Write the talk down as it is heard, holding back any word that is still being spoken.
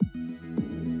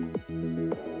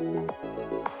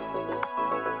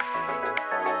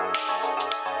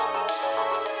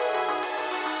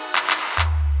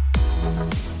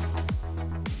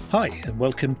Hi, and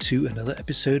welcome to another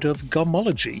episode of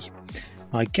Gomology.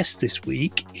 My guest this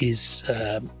week is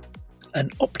an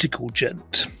optical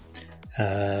gent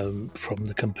from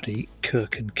the company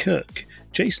Kirk & Kirk.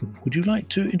 Jason, would you like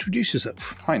to introduce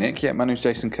yourself? Hi, Nick. Yeah, my name's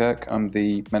Jason Kirk. I'm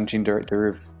the managing director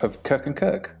of Kirk &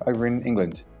 Kirk over in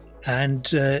England. And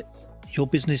your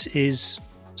business is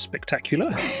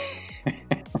spectacular.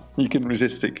 You couldn't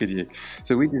resist it, could you?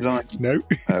 So we design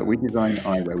we design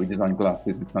eyewear, we design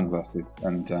glasses and sunglasses,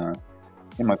 and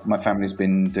my family's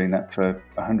been doing that for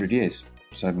 100 years.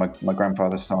 So my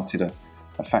grandfather started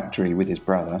a factory with his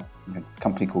brother, a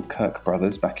company called Kirk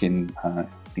Brothers, back in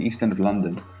the East End of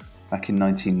London, back in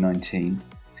 1919,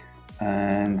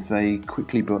 and they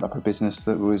quickly built up a business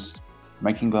that was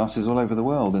making glasses all over the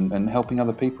world and helping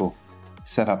other people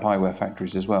set up eyewear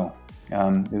factories as well.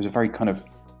 It was a very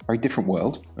different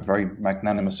world, a very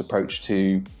magnanimous approach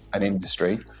to an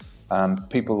industry.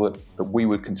 People that we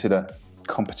would consider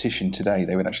competition today,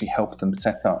 they would actually help them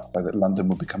set up so that London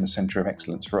would become a centre of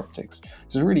excellence for optics. So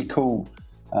it's a really cool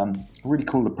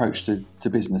approach to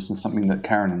business, and something that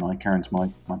Karen's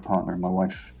my partner and my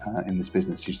wife in this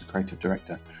business, she's the creative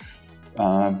director.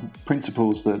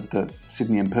 Principles that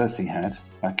Sidney and Percy had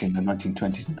back in the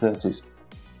 1920s and 30s,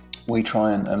 we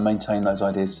try and maintain those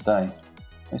ideas today.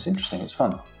 It's interesting, it's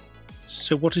fun.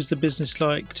 So what is the business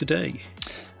like today?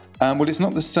 Well, it's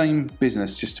not the same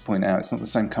business, just to point out. It's not the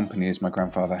same company as my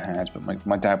grandfather had, but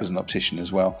my dad was an optician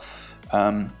as well.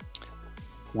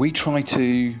 We try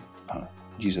to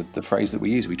use the phrase that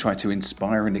we use. We try to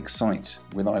inspire and excite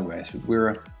with eyewear. So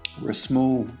we're a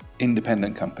small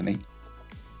independent company.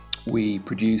 We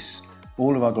produce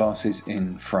all of our glasses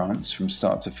in France from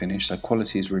start to finish, so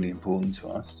quality is really important to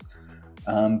us.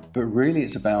 But really,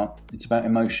 it's about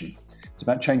emotion. It's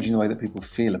about changing the way that people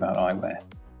feel about eyewear.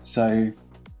 So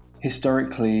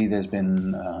historically, there's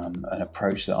been an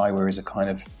approach that eyewear is a kind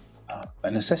of a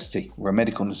necessity, or a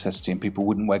medical necessity, and people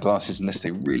wouldn't wear glasses unless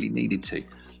they really needed to.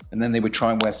 And then they would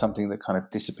try and wear something that kind of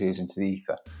disappears into the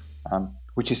ether,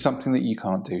 which is something that you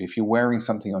can't do. If you're wearing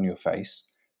something on your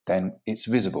face, then it's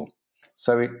visible.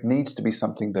 So it needs to be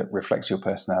something that reflects your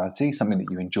personality, something that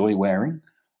you enjoy wearing.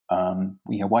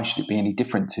 Why should it be any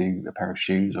different to a pair of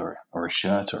shoes or a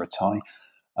shirt or a tie?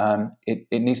 It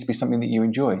needs to be something that you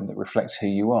enjoy and that reflects who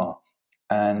you are.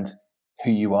 And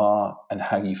who you are and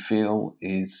how you feel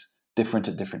is different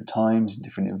at different times, in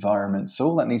different environments. So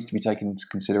all that needs to be taken into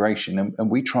consideration. And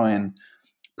we try and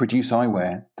produce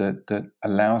eyewear that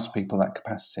allows people that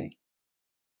capacity.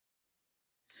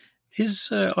 Is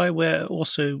eyewear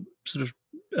also sort of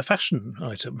a fashion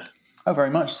item? Oh, very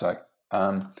much so.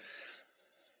 I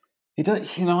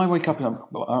wake up,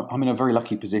 I'm in a very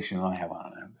lucky position. I have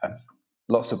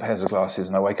lots of pairs of glasses,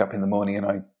 and I wake up in the morning and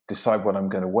I decide what I'm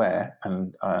going to wear.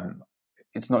 And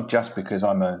it's not just because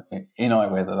I'm in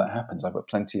eyewear that happens. I've got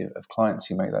plenty of clients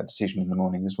who make that decision in the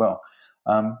morning as well.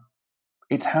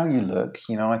 It's how you look.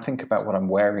 I think about what I'm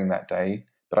wearing that day,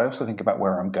 but I also think about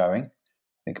where I'm going.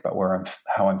 I think about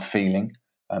how I'm feeling,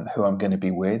 who I'm going to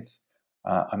be with.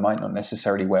 I might not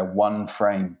necessarily wear one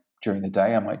frame during the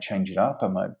day. I might change it up.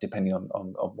 Depending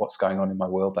on what's going on in my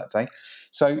world that day.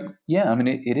 So yeah,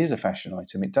 it is a fashion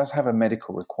item. It does have a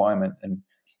medical requirement, and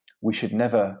we should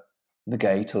never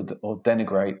negate or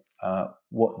denigrate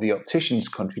what the optician's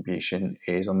contribution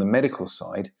is on the medical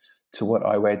side to what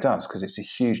eyewear does, because it's a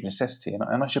huge necessity.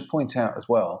 And I should point out as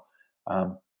well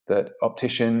that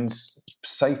opticians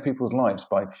save people's lives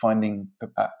by finding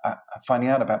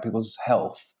out about people's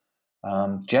health.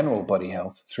 General body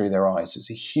health through their eyes.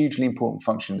 It's a hugely important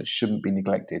function that shouldn't be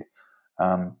neglected.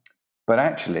 But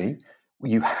actually,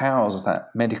 you house that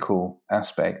medical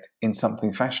aspect in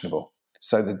something fashionable.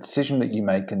 So the decision that you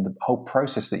make and the whole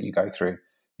process that you go through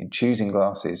in choosing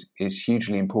glasses is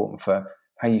hugely important for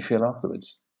how you feel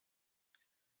afterwards.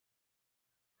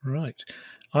 Right.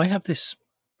 I have this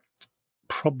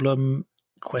problem,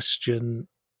 question,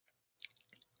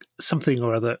 something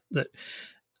or other that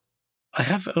I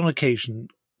have on occasion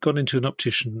gone into an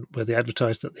optician where they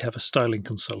advertise that they have a styling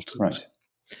consultant. Right.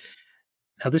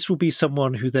 Now, this will be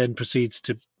someone who then proceeds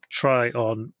to try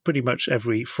on pretty much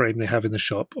every frame they have in the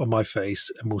shop on my face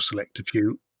and will select a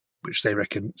few which they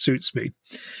reckon suits me.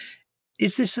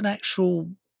 Is this an actual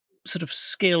sort of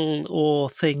skill or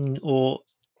thing, or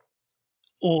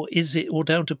is it all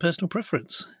down to personal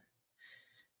preference?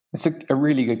 It's a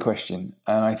really good question.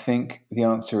 And I think the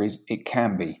answer is it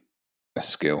can be a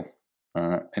skill.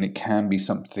 And it can be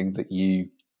something that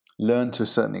you learn to a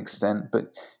certain extent,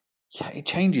 but yeah, it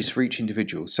changes for each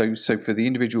individual. So for the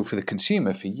individual, for the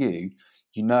consumer, for you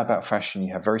know about fashion,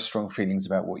 you have very strong feelings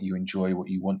about what you enjoy, what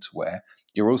you want to wear.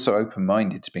 You're also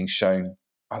open-minded to being shown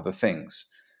other things.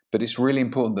 But it's really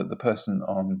important that the person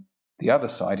on the other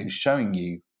side who's showing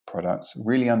you products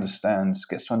really gets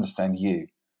to understand you.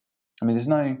 I mean, there's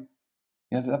no,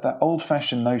 that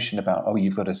old-fashioned notion about, oh,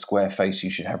 you've got a square face, you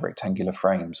should have rectangular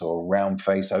frames, or round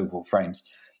face, oval frames.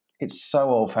 It's so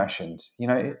old-fashioned.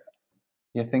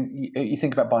 You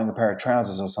think about buying a pair of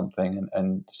trousers or something,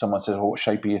 and someone says, "Oh, what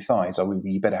shape are your thighs?" "Oh,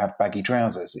 you better have baggy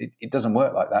trousers." It doesn't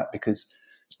work like that, because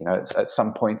at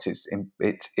some points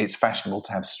it's fashionable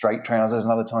to have straight trousers,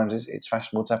 and other times it's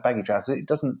fashionable to have baggy trousers.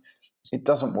 It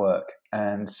doesn't work,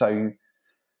 and so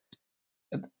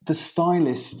the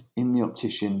stylist in the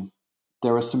optician,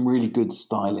 there are some really good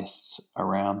stylists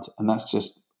around, and that's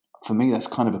just, for me, that's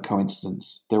kind of a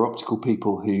coincidence. They're optical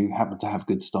people who happen to have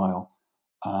good style.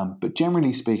 But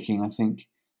generally speaking, I think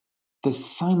there's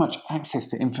so much access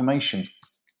to information.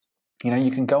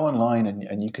 You can go online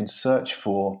and you can search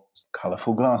for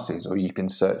colourful glasses, or you can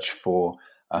search for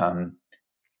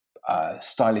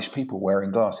stylish people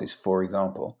wearing glasses, for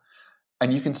example.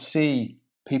 And you can see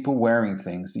people wearing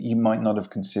things that you might not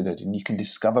have considered. And you can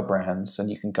discover brands, and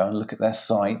you can go and look at their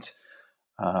site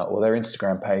or their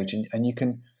Instagram page, and you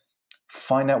can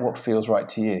find out what feels right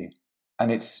to you.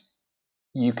 And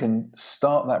you can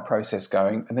start that process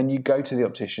going, and then you go to the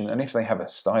optician, and if they have a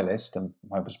stylist, and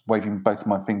I was waving both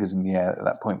my fingers in the air at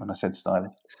that point when I said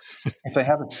stylist, if they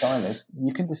have a stylist,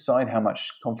 you can decide how much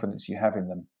confidence you have in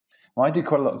them. Well, I did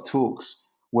quite a lot of talks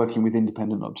working with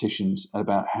independent opticians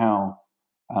about how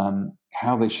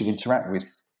they should interact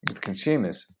with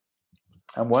consumers.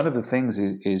 And one of the things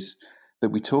is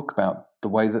that we talk about the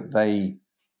way that they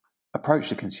approach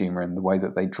the consumer, and the way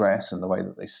that they dress, and the way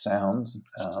that they sound.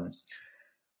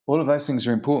 All of those things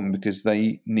are important, because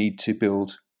they need to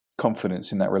build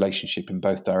confidence in that relationship in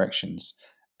both directions.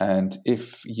 And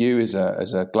if you as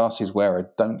a glasses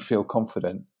wearer don't feel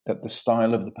confident that the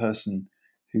style of the person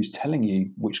who's telling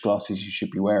you which glasses you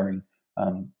should be wearing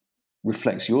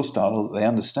reflects your style, or that they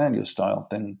understand your style,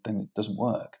 then it doesn't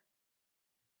work.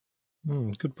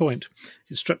 Good point.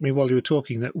 It struck me while you were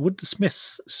talking that would the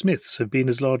Smiths have been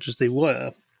as large as they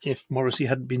were if Morrissey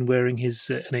hadn't been wearing his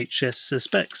NHS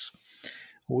specs?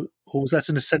 Or was that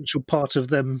an essential part of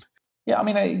them? Yeah, I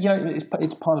mean,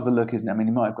 it's part of the look, isn't it? I mean,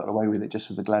 he might have got away with it just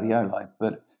with the gladioli,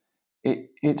 but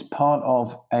it's part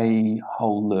of a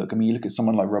whole look. I mean, you look at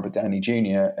someone like Robert Downey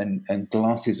Jr., and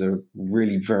glasses are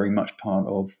really very much part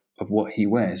of what he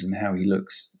wears and how he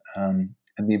looks, and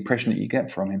the impression that you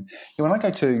get from him. When I go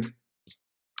to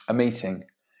a meeting,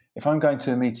 if I'm going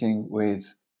to a meeting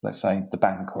with, let's say, the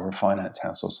bank or a finance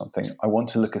house or something, I want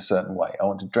to look a certain way. I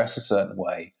want to dress a certain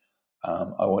way.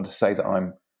 I want to say that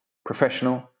I'm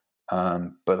professional,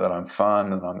 but that I'm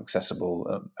fun and I'm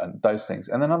accessible, and those things.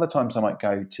 And then other times I might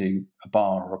go to a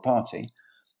bar or a party,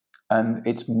 and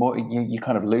it's more, you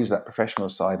kind of lose that professional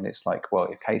side, and it's like,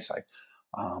 well, okay, so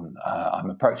I'm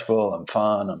approachable, I'm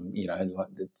fun,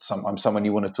 I'm someone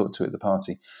you want to talk to at the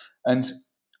party. And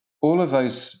all of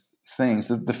those things,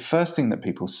 the first thing that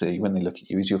people see when they look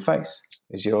at you is your face,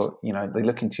 they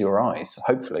look into your eyes,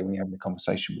 hopefully, when you're having a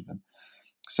conversation with them.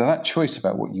 So that choice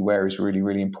about what you wear is really,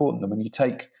 really important. And when you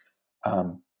take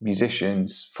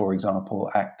musicians, for example,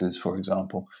 actors, for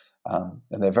example, and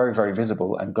they're very, very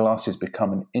visible, and glasses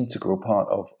become an integral part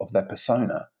of their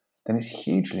persona, then it's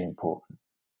hugely important.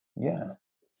 Yeah.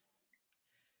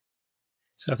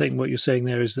 So I think what you're saying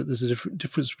there is that there's a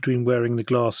difference between wearing the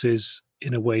glasses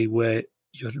in a way where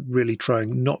you're really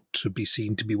trying not to be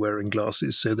seen to be wearing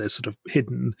glasses, so they're sort of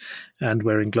hidden, and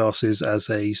wearing glasses as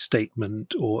a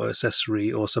statement or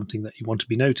accessory or something that you want to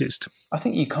be noticed. I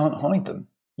think you can't hide them.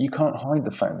 You can't hide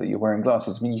the fact that you're wearing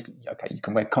glasses. I mean, you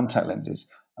can wear contact lenses,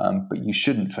 but you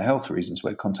shouldn't, for health reasons,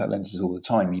 wear contact lenses all the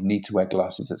time. You need to wear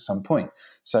glasses at some point.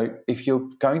 So if you're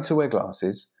going to wear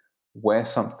glasses, wear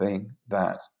something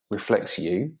that reflects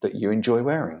you, that you enjoy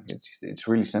wearing. It's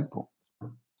really simple.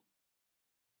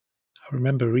 I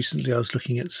remember recently I was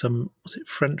looking at some, was it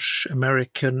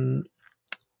French-American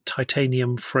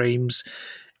titanium frames,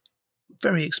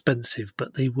 very expensive,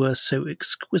 but they were so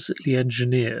exquisitely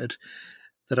engineered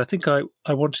that I think I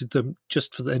wanted them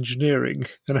just for the engineering,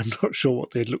 and I'm not sure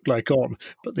what they'd look like on,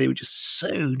 but they were just so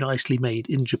nicely made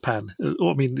in Japan.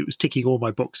 I mean, it was ticking all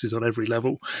my boxes on every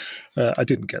level. I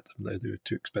didn't get them, though. They were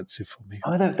too expensive for me.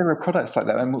 Oh, there are products like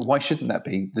that. And why shouldn't that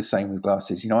be the same with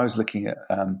glasses? I was looking at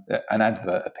an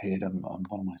advert appeared on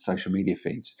one of my social media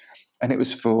feeds, and it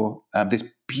was for this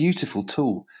beautiful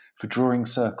tool for drawing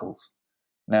circles.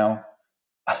 Now,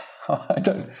 I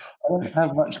don't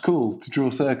have much cool to draw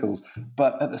circles,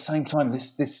 but at the same time,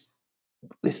 this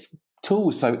tool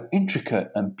was so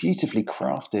intricate and beautifully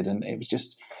crafted, and it was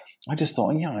just I just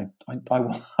thought, yeah, I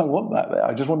want that there.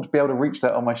 I just want to be able to reach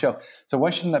that on my shelf. So why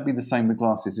shouldn't that be the same with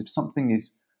glasses? If something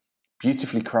is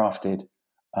beautifully crafted,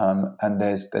 and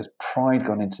there's pride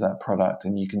gone into that product,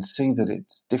 and you can see that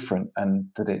it's different and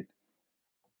that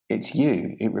it's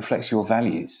you, it reflects your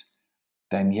values,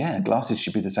 then yeah, glasses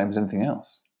should be the same as anything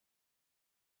else.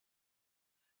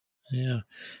 Yeah.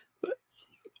 But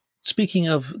speaking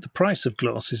of the price of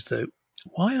glasses, though,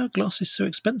 why are glasses so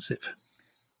expensive?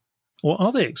 Or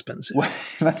are they expensive? Well,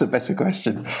 that's a better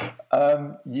question.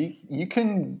 You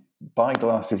can buy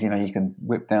glasses, you can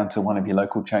whip down to one of your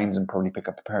local chains and probably pick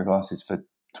up a pair of glasses for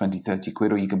 20, 30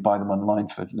 quid, or you can buy them online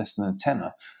for less than a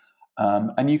tenner.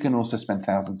 And you can also spend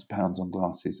thousands of pounds on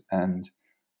glasses. And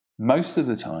most of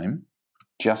the time,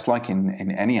 just like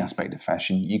in any aspect of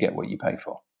fashion, you get what you pay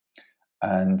for.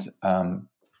 And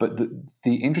but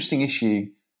the interesting issue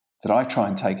that I try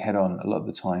and take head on a lot of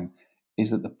the time is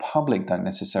that the public don't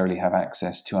necessarily have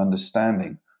access to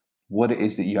understanding what it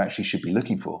is that you actually should be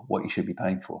looking for, what you should be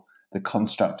paying for, the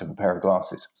construct of a pair of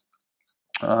glasses.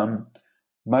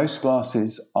 Most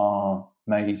glasses are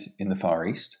made in the Far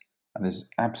East, and there's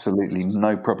absolutely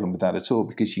no problem with that at all,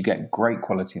 because you get great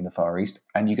quality in the Far East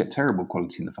and you get terrible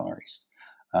quality in the Far East.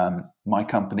 My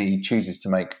company chooses to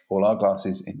make all our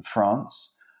glasses in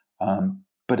France,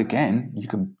 but again, you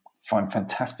can find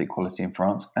fantastic quality in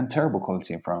France and terrible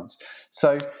quality in France.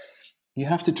 So you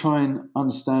have to try and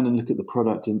understand and look at the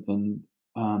product and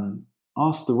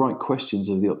ask the right questions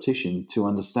of the optician to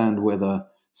understand whether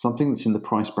something that's in the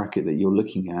price bracket that you're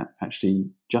looking at actually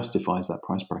justifies that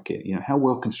price bracket. How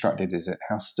well constructed is it?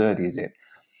 How sturdy is it?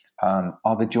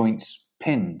 Are the joints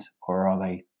pinned, or are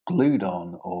they glued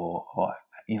on, or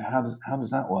how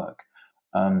does that work?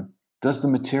 Does the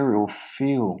material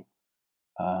feel?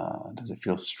 Does it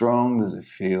feel strong? Does it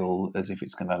feel as if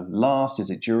it's going to last? Is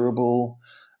it durable?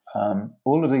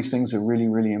 All of these things are really,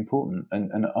 really important.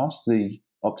 And ask the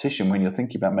optician when you're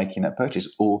thinking about making that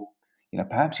purchase, or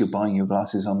perhaps you're buying your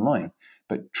glasses online,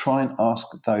 but try and ask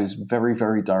those very,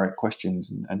 very direct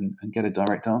questions and get a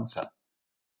direct answer.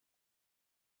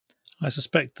 I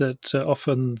suspect that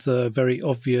often the very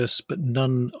obvious but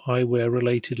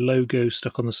non-eyewear-related logo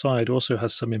stuck on the side also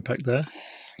has some impact there.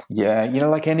 Yeah,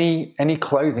 like any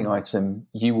clothing item,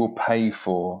 you will pay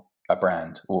for a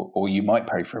brand, or you might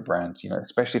pay for a brand,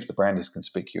 especially if the brand is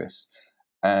conspicuous.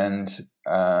 And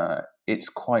it's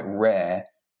quite rare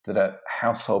that a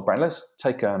household brand. Let's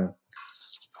take I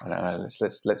don't know.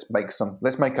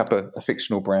 Let's make up a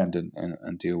fictional brand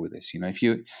and deal with this. If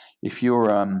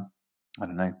you're I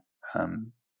don't know,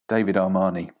 David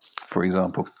Armani, for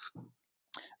example,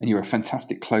 and you're a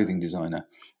fantastic clothing designer,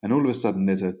 and all of a sudden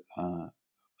there's a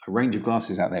range of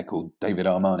glasses out there called David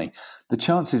Armani. The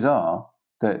chances are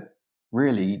that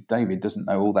really David doesn't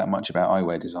know all that much about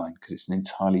eyewear design, because it's an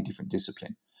entirely different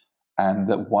discipline, and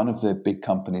that one of the big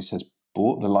companies has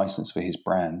bought the license for his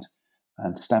brand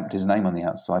and stamped his name on the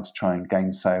outside to try and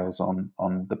gain sales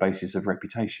on the basis of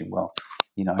reputation. Well,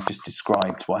 I've just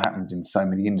described what happens in so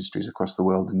many industries across the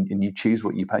world, and you choose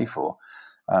what you pay for.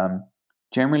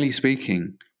 Generally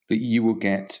speaking, that you will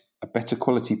get a better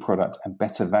quality product and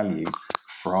better value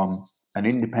from an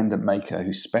independent maker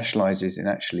who specializes in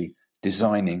actually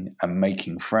designing and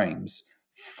making frames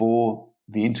for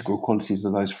the integral qualities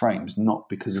of those frames, not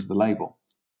because of the label.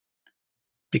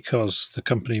 Because the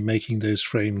company making those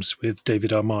frames with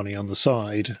David Armani on the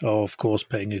side are, of course,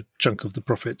 paying a chunk of the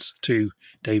profits to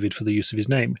David for the use of his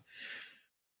name.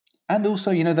 And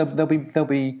also, they'll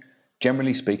be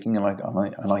generally speaking, and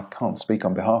I can't speak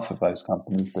on behalf of those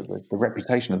companies, but the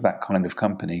reputation of that kind of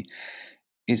company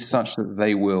is such that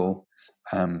they will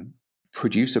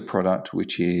produce a product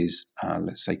which is,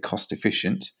 let's say, cost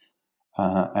efficient,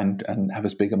 and have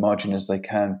as big a margin as they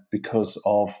can because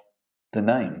of the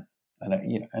name.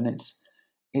 And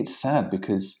it's sad,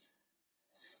 because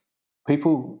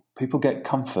people get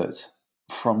comfort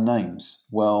from names.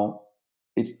 Well,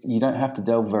 you don't have to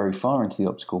delve very far into the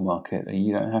optical market, and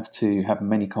you don't have to have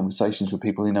many conversations with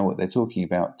people who know what they're talking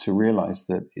about to realize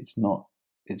that it's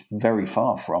very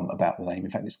far from about the name.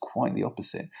 In fact, it's quite the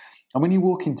opposite. And when you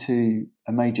walk into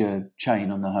a major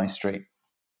chain on the high street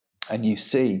and you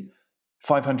see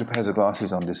 500 pairs of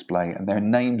glasses on display, and there are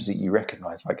names that you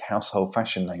recognize, like household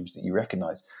fashion names that you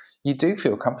recognize, you do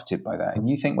feel comforted by that. And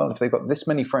you think, well, if they've got this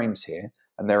many frames here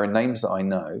and there are names that I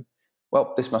know,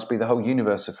 well, this must be the whole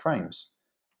universe of frames.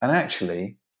 And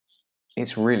actually,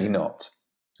 it's really not.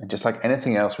 And just like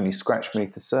anything else, when you scratch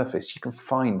beneath the surface, you can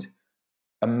find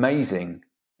amazing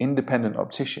independent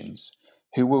opticians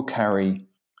who will carry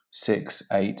 6,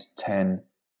 8, 10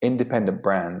 independent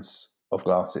brands of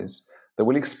glasses that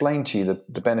will explain to you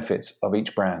the benefits of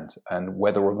each brand and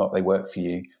whether or not they work for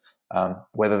you,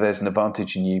 whether there's an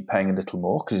advantage in you paying a little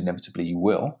more, because inevitably you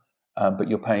will, but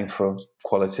you're paying for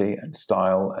quality and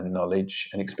style and knowledge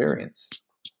and experience.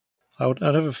 I'll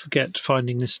never forget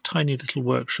finding this tiny little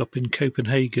workshop in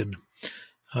Copenhagen.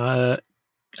 I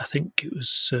think it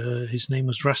was his name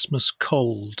was Rasmus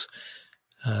Kold,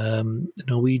 a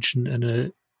Norwegian and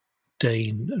a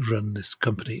Dane run this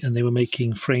company, and they were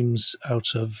making frames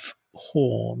out of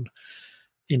horn,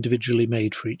 individually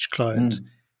made for each client.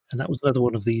 And that was another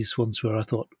one of these ones where I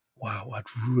thought, wow, I'd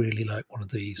really like one of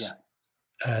these.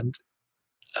 Yeah. And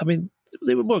I mean,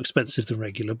 they were more expensive than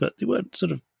regular, but they weren't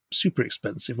sort of super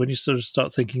expensive when you sort of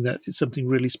start thinking that it's something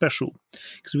really special,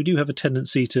 because we do have a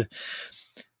tendency to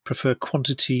prefer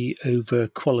quantity over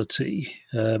quality.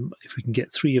 If we can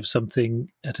get 3 of something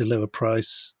at a lower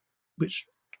price, which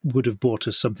would have bought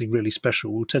us something really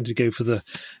special, we'll tend to go for the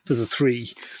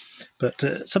 3.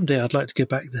 But someday I'd like to go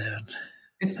back there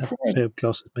and have a pair of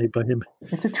glasses made by him.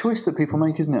 It's a choice that people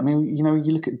make, isn't it? I mean,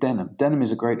 you look at denim. Denim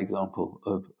is a great example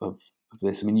of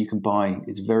this. I mean, you can buy,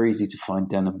 it's very easy to find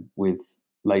denim with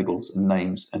labels and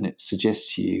names, and it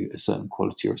suggests to you a certain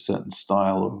quality or a certain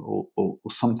style or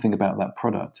something about that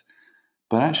product.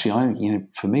 But actually,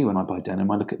 for me, when I buy denim,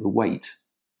 I look at the weight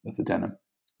of the denim.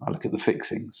 I look at the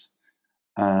fixings,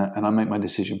 and I make my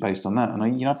decision based on that.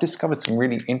 And I've discovered some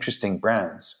really interesting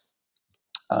brands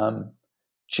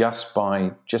just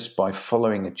by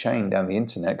following a chain down the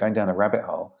internet, going down a rabbit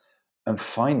hole, and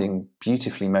finding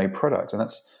beautifully made product. And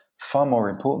that's far more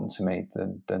important to me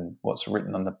than what's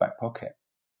written on the back pocket.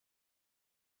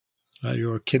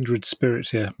 You're a kindred spirit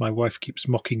here. My wife keeps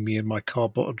mocking me in my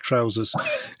car-bottomed trousers.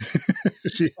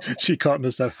 she can't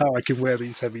understand how I can wear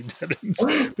these heavy denims.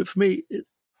 But for me,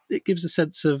 it gives a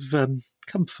sense of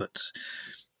comfort.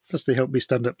 Plus, they help me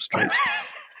stand up straight.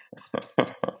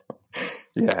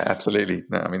 Yeah, absolutely.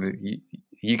 No, I mean,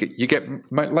 you get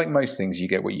like most things, you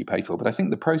get what you pay for. But I think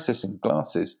the processing of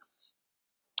glasses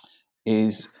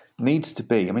needs to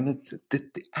be. I mean,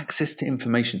 the access to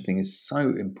information thing is so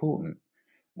important.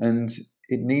 And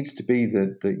it needs to be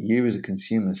that you as a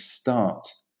consumer start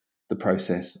the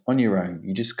process on your own.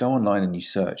 You just go online and you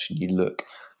search and you look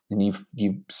and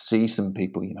you see some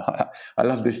people. I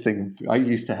love this thing.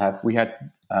 We had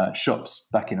shops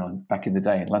back in the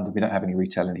day in London. We don't have any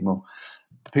retail anymore.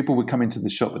 People would come into the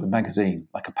shop with a magazine,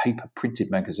 like a paper printed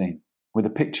magazine, with a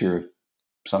picture of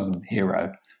some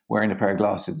hero wearing a pair of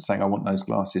glasses and saying, "I want those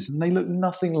glasses," and they look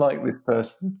nothing like this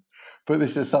person. But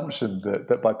this assumption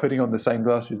that by putting on the same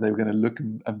glasses, they were going to look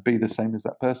and be the same as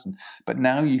that person. But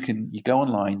now you go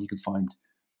online, you can find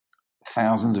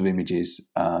thousands of images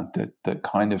that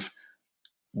kind of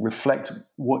reflect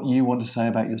what you want to say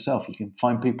about yourself. You can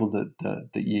find people that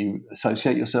you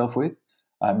associate yourself with.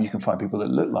 You can find people that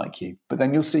look like you. But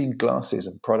then you'll see glasses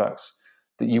and products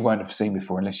that you won't have seen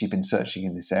before unless you've been searching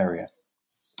in this area.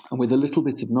 And with a little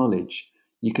bit of knowledge,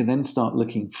 you can then start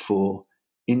looking for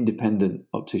independent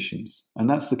opticians. And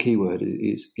that's the key word,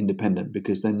 is independent,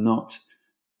 because they're not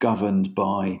governed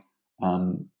by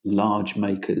large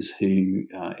makers who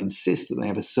insist that they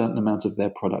have a certain amount of their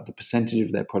product, a percentage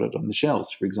of their product on the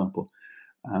shelves, for example.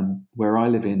 Where I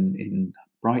live in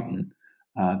Brighton,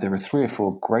 there are 3 or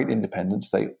 4 great independents.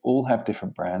 They all have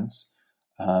different brands.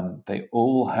 They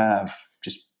all have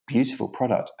just beautiful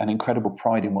product and incredible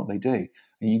pride in what they do.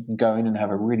 And you can go in and have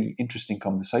a really interesting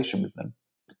conversation with them.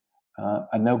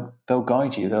 And they'll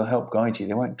guide you. They'll help guide you.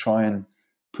 They won't try and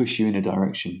push you in a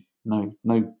direction.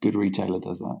 No good retailer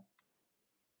does that.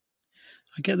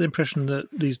 I get the impression that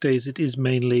these days it is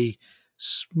mainly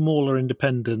smaller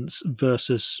independents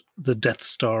versus the Death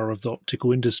Star of the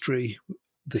optical industry,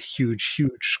 the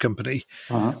huge company.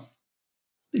 Uh-huh.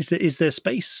 Is there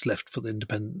space left for the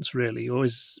independents, really, or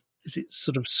is it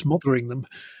sort of smothering them?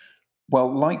 Well,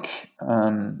 like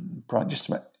just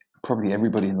about probably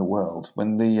everybody in the world,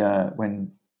 when the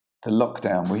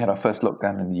lockdown, we had our first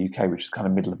lockdown in the UK, which is kind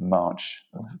of middle of March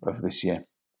of this year,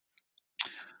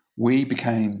 we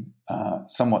became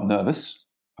somewhat nervous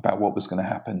about what was going to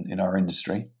happen in our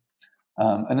industry,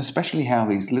 and especially how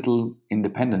these little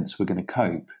independents were going to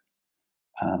cope,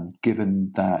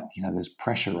 given that there's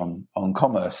pressure on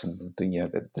commerce and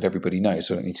that everybody knows.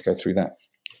 So I don't need to go through that.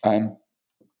 And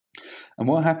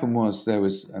what happened was there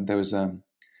was a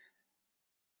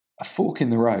fork in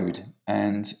the road,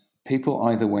 and people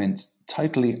either went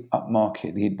totally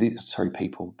upmarket.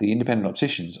 The independent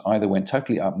opticians either went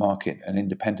totally upmarket and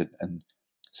independent and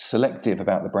selective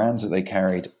about the brands that they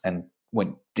carried and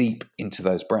went deep into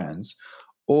those brands,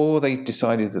 or they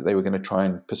decided that they were going to try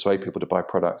and persuade people to buy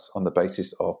products on the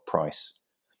basis of price.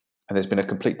 And there's been a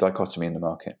complete dichotomy in the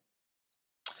market.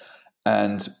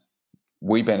 And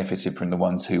we benefited from the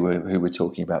ones who were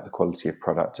talking about the quality of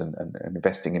product and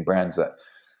investing in brands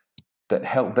that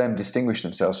help them distinguish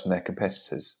themselves from their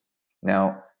competitors.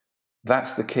 Now,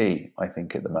 that's the key, I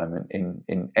think, at the moment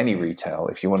in any retail.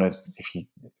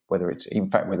 Whether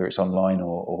it's online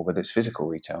or whether it's physical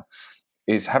retail,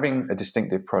 is having a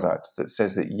distinctive product that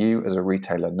says that you as a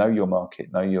retailer know your market,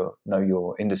 know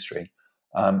your industry,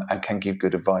 and can give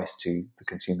good advice to the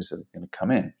consumers that are going to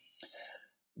come in.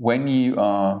 When you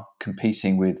are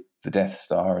competing with the Death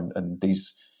Star and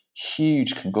these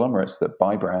huge conglomerates that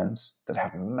buy brands, that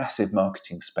have massive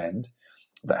marketing spend,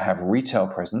 that have retail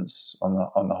presence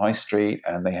on the high street,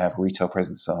 and they have retail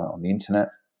presence on the internet,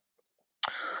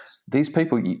 these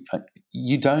people,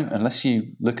 you don't, unless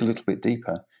you look a little bit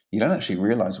deeper, you don't actually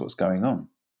realize what's going on.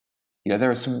 There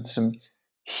are some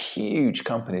huge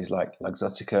companies like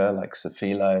Luxottica, like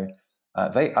Sofilo.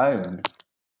 They own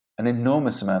an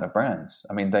enormous amount of brands.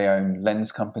 I mean, they own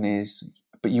lens companies,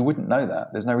 but you wouldn't know that.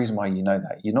 There's no reason why you know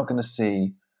that. You're not going to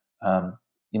see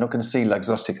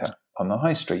Luxottica on the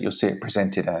high street. You'll see it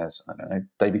presented as, I don't know,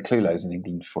 David Clulow's in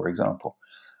England, for example.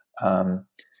 And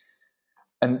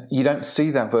you don't see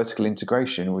that vertical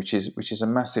integration, which is a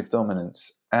massive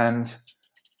dominance. And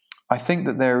I think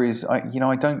that there is, I'm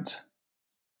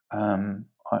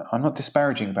not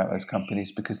disparaging about those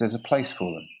companies, because there's a place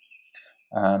for them.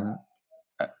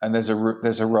 And there's a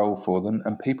role for them,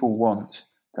 and people want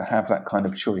to have that kind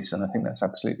of choice, and I think that's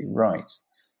absolutely right.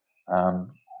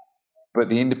 But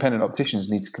the independent opticians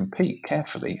need to compete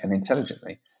carefully and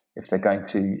intelligently if they're going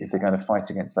to fight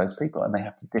against those people, and they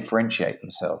have to differentiate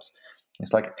themselves.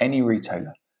 It's like any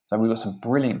retailer. So we've got some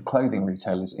brilliant clothing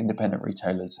retailers, independent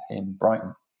retailers in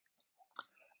Brighton,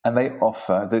 and they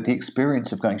offer the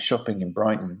experience of going shopping in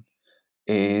Brighton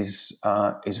is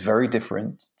very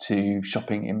different to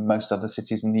shopping in most other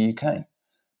cities in the UK,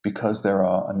 because there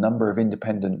are a number of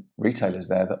independent retailers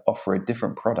there that offer a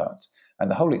different product, and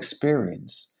the whole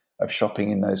experience of shopping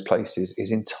in those places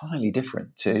is entirely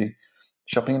different to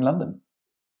shopping in London.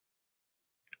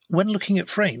 When looking at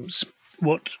frames,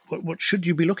 what should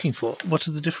you be looking for? What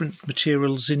are the different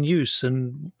materials in use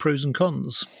and pros and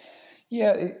cons?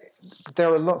 Yeah,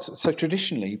 there are lots. So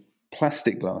traditionally,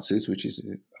 plastic glasses, which is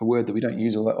a word that we don't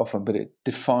use all that often, but it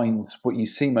defines what you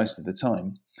see most of the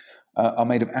time, are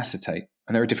made of acetate.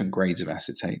 And there are different grades of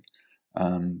acetate.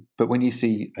 But when you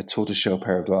see a tortoiseshell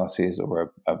pair of glasses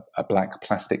or a black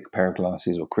plastic pair of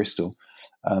glasses or crystal,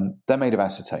 they're made of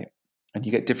acetate. And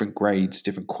you get different grades,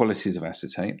 different qualities of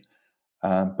acetate.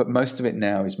 But most of it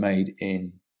now is made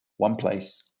in one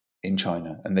place in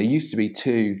China. And there used to be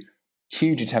two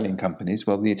huge Italian companies.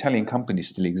 Well, the Italian companies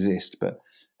still exist, but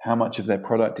how much of their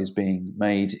product is being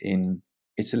made in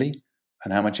Italy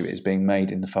and how much of it is being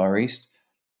made in the Far East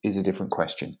is a different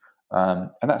question.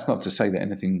 And that's not to say that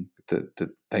anything that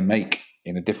they make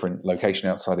in a different location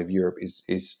outside of Europe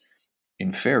is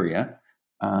inferior,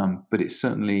 but it's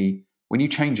certainly, when you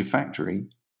change a factory,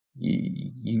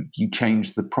 you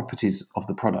change the properties of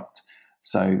the product.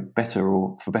 So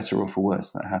for better or for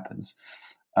worse, that happens.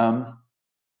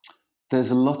 There's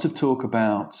a lot of talk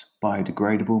about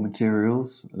biodegradable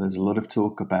materials. There's a lot of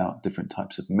talk about different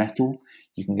types of metal.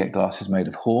 You can get glasses made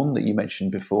of horn that you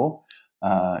mentioned before.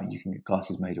 You can get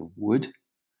glasses made of wood.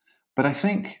 But I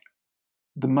think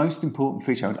the most important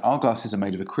feature, our glasses are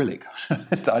made of acrylic.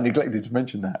 I neglected to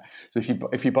mention that. So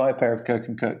if you buy a pair of Kirk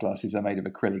 & Kirk glasses, they're made of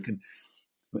acrylic. And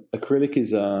acrylic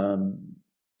is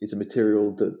a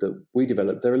material that we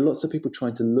developed. There are lots of people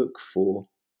trying to look for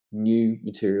new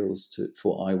materials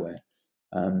for eyewear.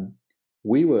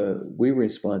 We were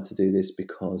inspired to do this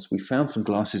because we found some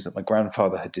glasses that my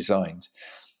grandfather had designed,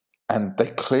 and they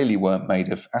clearly weren't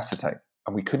made of acetate,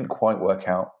 and we couldn't quite work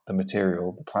out the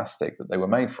material, the plastic that they were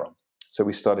made from. So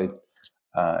we started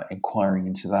inquiring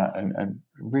into that and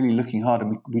really looking hard,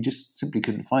 and we just simply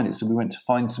couldn't find it. So we went to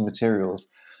find some materials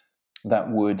that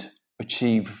would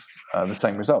achieve the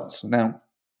same results. Now,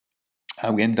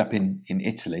 we ended up in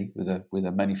Italy with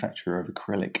a manufacturer of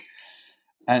acrylic,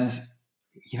 and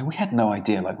we had no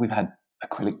idea. Like, we've had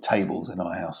acrylic tables in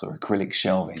our house or acrylic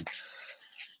shelving,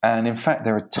 and in fact,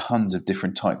 there are tons of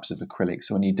different types of acrylic.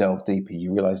 So when you delve deeper,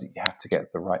 you realize that you have to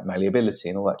get the right malleability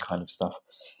and all that kind of stuff.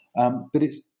 But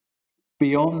it's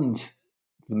beyond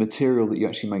the material that you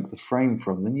actually make the frame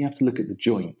from. Then you have to look at the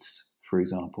joints, for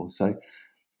example. So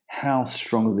how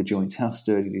strong are the joints? How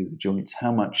sturdy are the joints?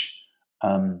 How much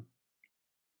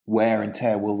wear and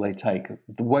tear will they take?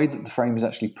 The way that the frame is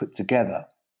actually put together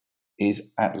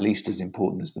is at least as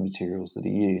important as the materials that are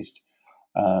used.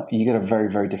 You get a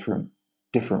very, very different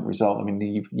result. I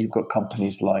mean, you've got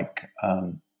companies like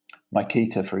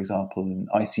Makita, for example, and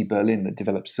IC Berlin that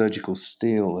develop surgical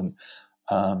steel, and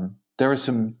there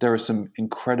are some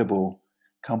incredible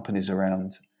companies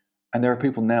around, and there are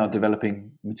people now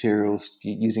developing materials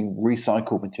using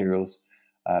recycled materials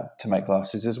to make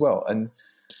glasses as well. And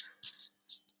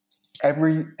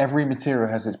every material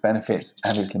has its benefits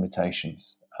and its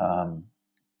limitations,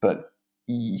 but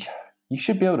you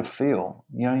should be able to feel.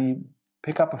 You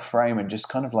pick up a frame and just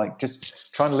kind of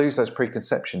just try and lose those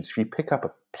preconceptions. If you pick up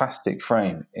a plastic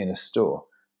frame in a store,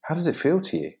 how does it feel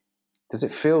to you? Does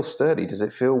it feel sturdy? Does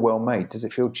it feel well made? Does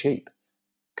it feel cheap?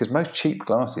 Because most cheap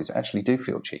glasses actually do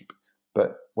feel cheap.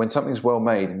 But when something's well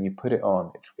made and you put it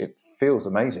on, it feels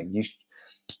amazing.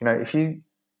 If you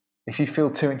feel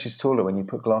 2 inches taller when you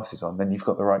put glasses on, then you've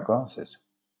got the right glasses.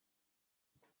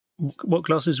 What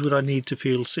glasses would I need to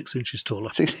feel 6 inches taller?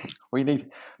 Well, you need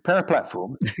a pair of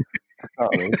platforms to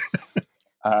start with.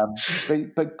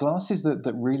 But glasses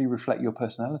that really reflect your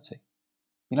personality.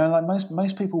 Like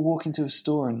most people walk into a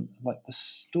store and like the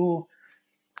store,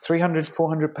 300,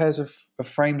 400 pairs of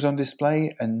frames on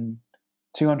display and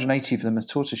 280 of them as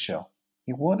tortoiseshell.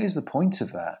 What is the point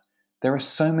of that? There are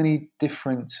so many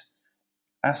different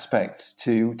aspects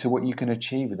to what you can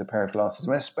achieve with a pair of glasses.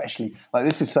 I mean, especially, like,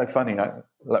 this is so funny.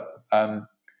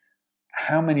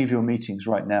 How many of your meetings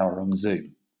right now are on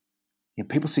Zoom?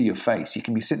 People see your face. You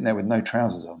can be sitting there with no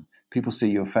trousers on. People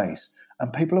see your face.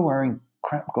 And people are wearing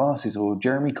crap glasses, or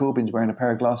Jeremy Corbyn's wearing a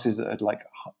pair of glasses that are like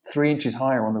 3 inches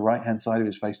higher on the right-hand side of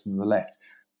his face than the left.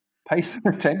 Pay some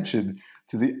attention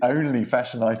to the only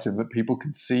fashion item that people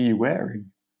can see you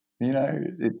wearing.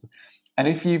 And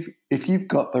if you've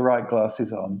got the right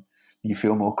glasses on, you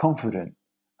feel more confident.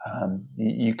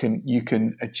 You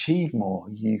can achieve more.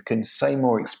 You can say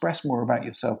more, express more about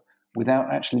yourself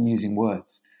without actually using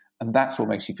words, and that's what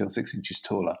makes you feel 6 inches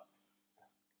taller.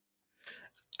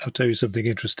 I'll tell you something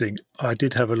interesting. I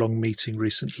did have a long meeting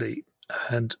recently,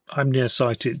 and I'm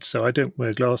nearsighted, so I don't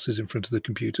wear glasses in front of the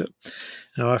computer.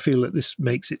 Now, I feel that this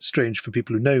makes it strange for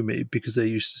people who know me because they're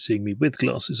used to seeing me with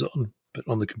glasses on, but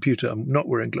on the computer, I'm not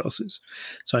wearing glasses.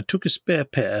 So I took a spare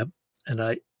pair and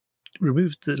I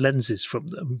removed the lenses from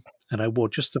them and I wore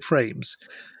just the frames.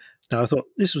 Now, I thought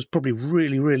this was probably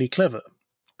really, really clever.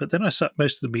 But then I sat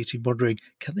most of the meeting wondering,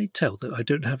 can they tell that I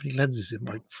don't have any lenses in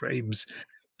my frames?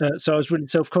 So I was really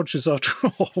self-conscious after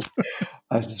all.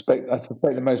 I suspect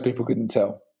that most people couldn't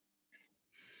tell.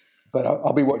 But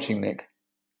I'll be watching, Nick.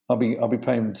 I'll be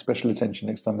paying special attention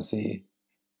next time I see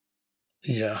you.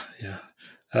 Yeah.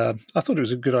 I thought it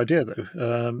was a good idea,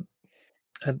 though,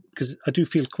 and because I do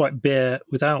feel quite bare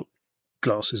without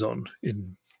glasses on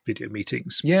in video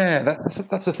meetings. Yeah,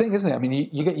 that's the thing, isn't it? I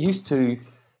mean, you get used to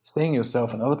seeing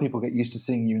yourself, and other people get used to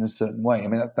seeing you in a certain way. I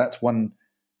mean, that's one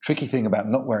tricky thing about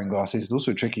not wearing glasses. It's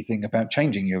also a tricky thing about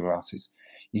changing your glasses.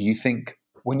 You think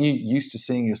when you're used to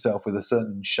seeing yourself with a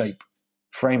certain shape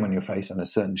frame on your face and a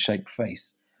certain shaped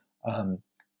face,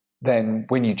 then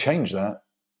when you change that,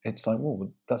 it's like,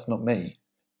 well, that's not me.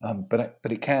 But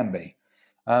it can be.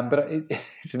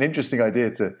 It's an interesting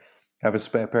idea to have a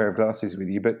spare pair of glasses with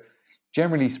you. But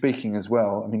generally speaking as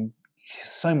well, I mean,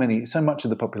 so much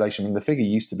of the population, I mean, the figure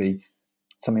used to be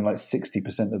something like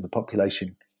 60% of the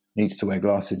population needs to wear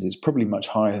glasses. It's probably much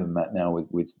higher than that now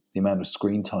with the amount of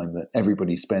screen time that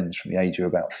everybody spends from the age of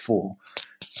about 4.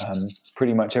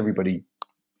 Pretty much everybody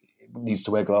needs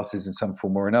to wear glasses in some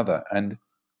form or another. And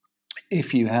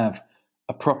if you have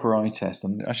a proper eye test,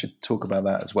 and I should talk about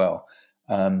that as well,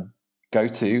 go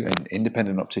to an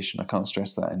independent optician, I can't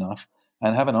stress that enough,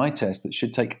 and have an eye test that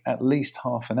should take at least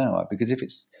half an hour, because if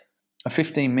it's a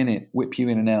 15-minute whip you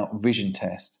in and out vision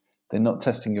test, they're not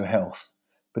testing your health.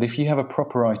 But if you have a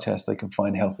proper eye test, they can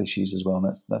find health issues as well,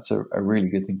 and that's a really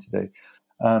good thing to do.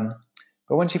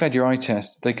 But once you've had your eye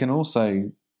test, they can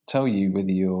also tell you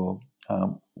whether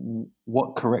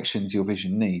what corrections your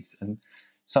vision needs. And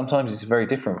sometimes it's very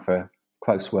different for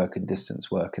close work and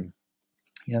distance work. And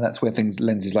that's where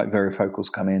lenses like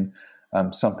varifocals come in.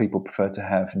 Some people prefer to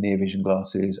have near vision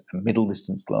glasses and middle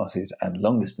distance glasses and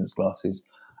long distance glasses,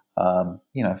 for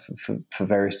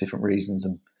various different reasons.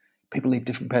 And people leave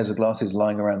different pairs of glasses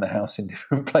lying around the house in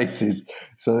different places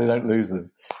so they don't lose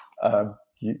them. There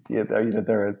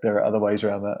are other ways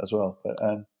around that as well. But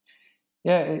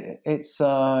it's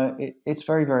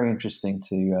very, very interesting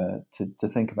to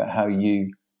think about how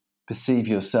you perceive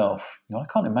yourself. I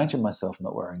can't imagine myself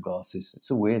not wearing glasses.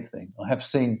 It's a weird thing. I have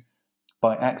seen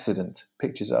by accident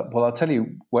pictures up. Well, I'll tell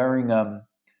you, wearing a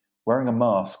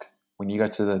mask when you go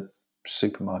to the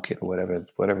supermarket or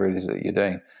whatever it is that you're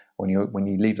doing, when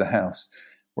you leave the house,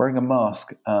 wearing a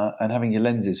mask and having your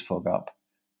lenses fog up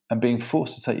and being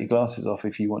forced to take your glasses off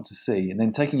if you want to see, and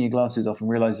then taking your glasses off and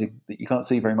realizing that you can't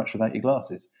see very much without your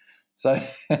glasses. So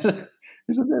it's a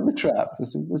bit of a trap.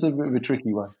 It's a bit of a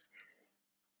tricky one.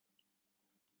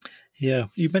 Yeah,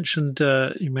 you mentioned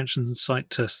sight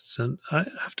tests, and I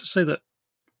have to say that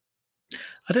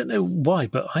I don't know why,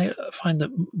 but I find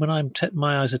that when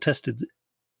my eyes are tested,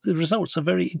 the results are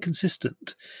very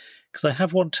inconsistent. Because I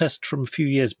have one test from a few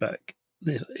years back.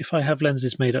 If I have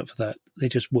lenses made up for that, they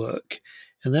just work.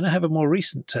 And then I have a more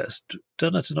recent test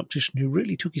done at an optician who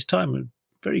really took his time and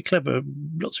very clever,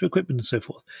 lots of equipment and so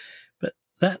forth. But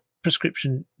that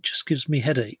prescription just gives me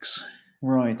headaches.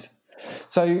 Right.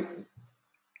 So,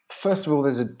 first of all,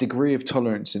 there's a degree of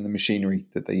tolerance in the machinery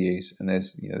that they use, and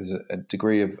there's a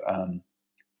degree of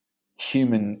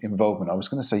human involvement. I was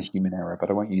going to say human error, but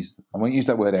I won't use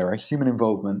that word error. Human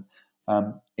involvement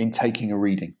in taking a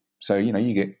reading. So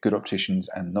you get good opticians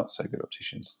and not so good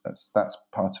opticians. That's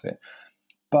part of it.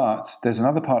 But there's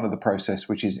another part of the process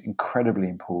which is incredibly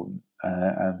important.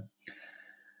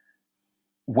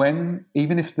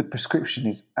 Even if the prescription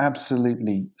is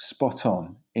absolutely spot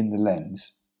on in the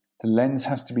lens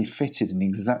has to be fitted in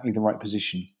exactly the right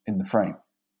position in the frame.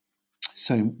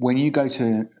 So when you go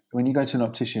to an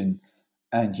optician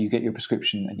and you get your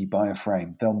prescription and you buy a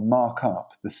frame, they'll mark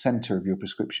up the center of your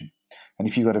prescription. And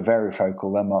if you've got a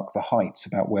varifocal, they'll mark the heights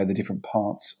about where the different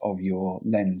parts of your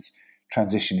lens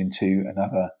transition into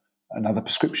another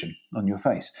prescription on your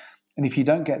face. And if you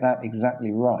don't get that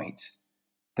exactly right,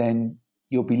 then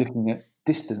you'll be looking at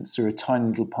distance through a tiny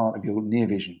little part of your near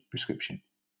vision prescription.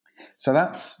 So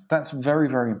that's very,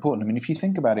 very important. I mean, if you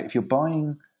think about it, if you're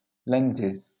buying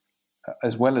lenses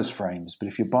as well as frames, but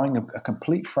if you're buying a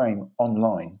complete frame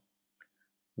online,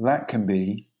 that can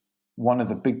be one of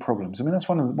the big problems. I mean, that's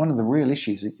one of the real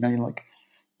issues. Like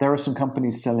there are some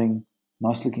companies selling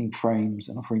nice-looking frames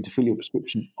and offering to fill your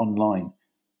prescription online,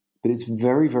 but it's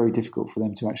very, very difficult for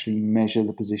them to actually measure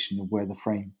the position of where the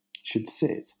frame should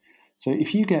sit. So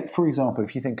if you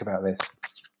think about this,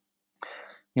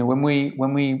 when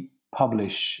we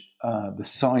publish the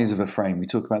size of a frame, we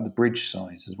talk about the bridge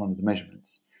size as one of the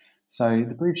measurements. So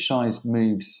the bridge size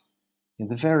moves.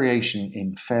 The variation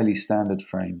in fairly standard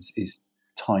frames is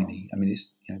tiny. I mean,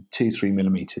 it's 2-3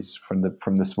 millimeters from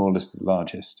the smallest to the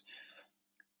largest.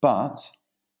 But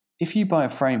if you buy a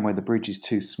frame where the bridge is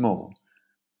too small,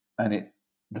 and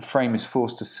the frame is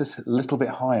forced to sit a little bit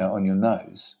higher on your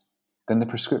nose, then the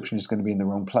prescription is going to be in the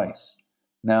wrong place.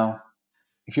 Now,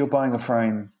 if you're buying a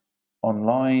frame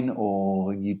online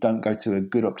or you don't go to a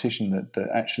good optician that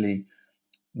actually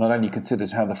not only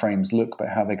considers how the frames look, but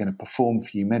how they're going to perform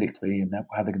for you medically and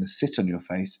how they're going to sit on your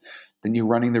face, then you're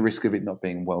running the risk of it not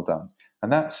being well done.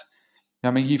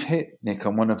 And you've hit, Nick,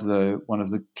 on one of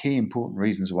the key important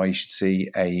reasons why you should see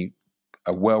a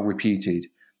well-reputed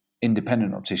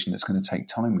independent optician that's going to take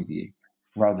time with you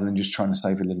rather than just trying to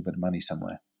save a little bit of money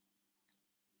somewhere.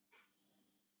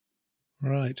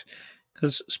 Right.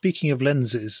 Because speaking of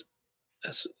lenses,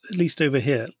 at least over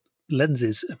here,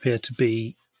 lenses appear to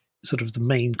be sort of the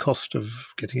main cost of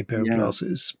getting a pair of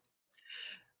glasses.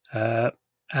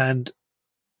 And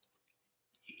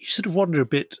you sort of wonder a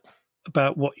bit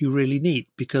about what you really need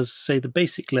because, say, the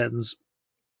basic lens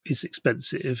is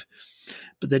expensive,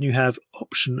 but then you have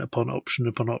option upon option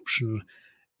upon option,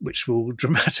 which will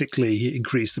dramatically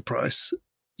increase the price.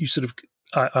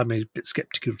 I'm a bit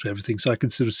skeptical of everything, so I can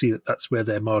sort of see that that's where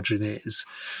their margin is.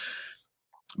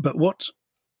 But what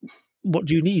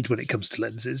do you need when it comes to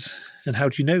lenses, and how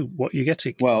do you know what you're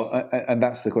getting? Well, and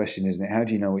that's the question, isn't it? How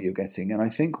do you know what you're getting? And I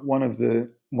think one of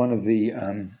the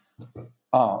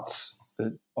arts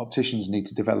that opticians need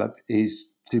to develop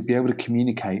is to be able to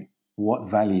communicate what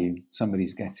value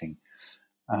somebody's getting.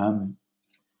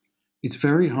 It's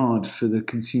very hard for the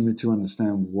consumer to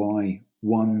understand why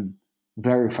one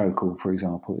varifocal, for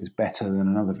example, is better than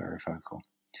another varifocal.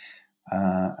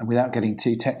 And without getting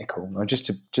too technical, just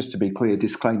to be clear,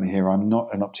 disclaimer here: I'm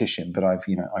not an optician, but I've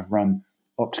run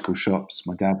optical shops.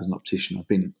 My dad was an optician. I've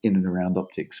been in and around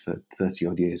optics for 30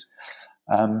 odd years.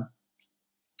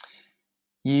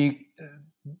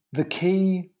 The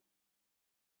key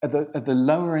at the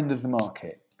lower end of the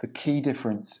market, the key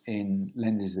difference in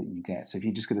lenses that you get. So if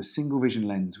you just get a single vision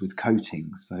lens with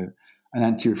coatings, so an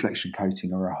anti-reflection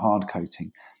coating or a hard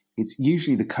coating, it's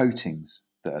usually the coatings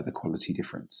that are the quality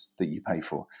difference that you pay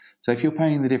for. So if you're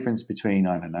paying the difference between,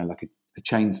 I don't know, like a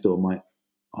chain store might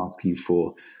ask you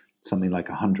for something like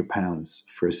 £100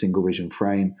 for a single vision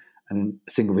frame and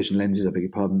single vision lenses, I beg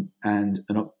your pardon, and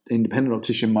an independent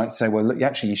optician might say, well, look,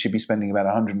 actually you should be spending about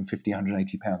 £150,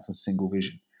 £180 on single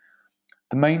vision.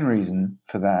 The main reason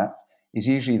for that is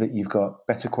usually that you've got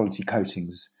better quality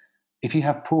coatings if you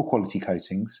have poor quality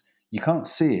coatings, you can't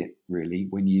see it really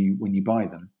when you buy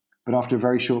them. But after a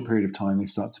very short period of time, they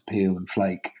start to peel and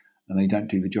flake, and they don't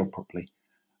do the job properly.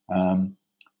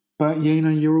 But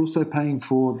you're also paying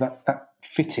for that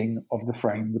fitting of the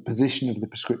frame, the position of the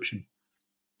prescription.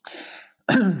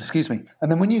 Excuse me.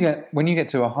 And then when you get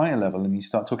to a higher level and you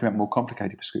start talking about more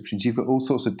complicated prescriptions, you've got all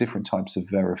sorts of different types of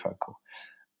varifocal,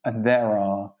 and there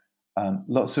are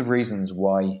lots of reasons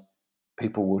why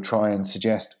people will try and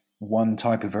suggest one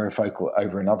type of varifocal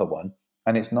over another one,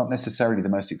 and it's not necessarily the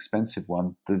most expensive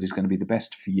one that is going to be the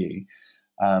best for you.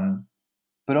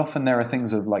 But often there are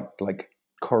things of like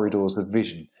corridors of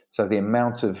vision, so the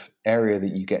amount of area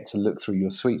that you get to look through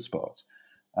your sweet spot.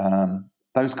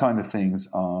 Those kind of things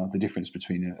are the difference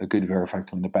between a good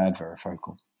varifocal and a bad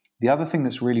varifocal. The other thing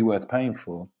that's really worth paying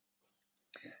for,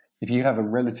 if you have a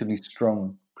relatively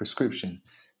strong prescription,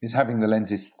 is having the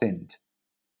lenses thinned.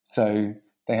 So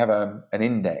they have an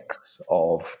index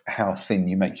of how thin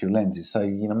you make your lenses. So,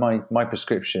 my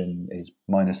prescription is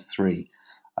 -3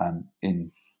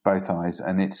 in both eyes,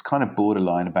 and it's kind of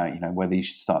borderline about, whether you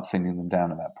should start thinning them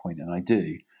down at that point, and I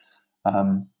do.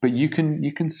 But you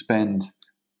can spend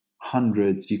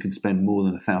hundreds, you can spend more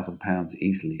than £1,000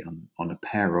 easily on a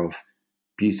pair of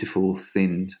beautiful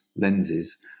thinned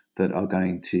lenses that are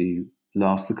going to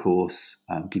last the course,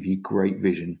 give you great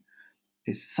vision.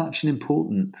 It's such an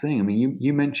important thing. I mean,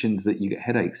 you mentioned that you get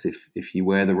headaches if you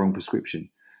wear the wrong prescription.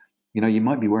 You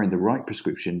might be wearing the right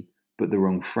prescription but the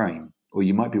wrong frame, or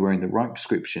you might be wearing the right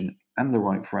prescription and the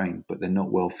right frame but they're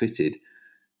not well fitted,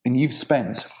 and you've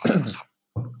spent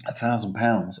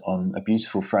 £1,000 on a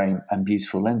beautiful frame and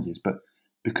beautiful lenses, but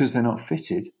because they're not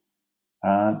fitted,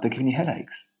 they're giving you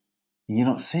headaches. You're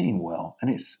not seeing well, and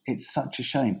it's such a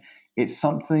shame. It's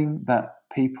something that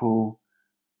people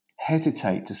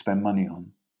hesitate to spend money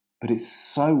on, but it's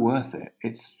so worth it.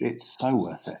 It's so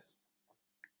worth it.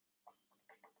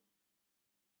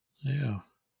 Yeah,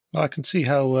 I can see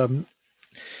how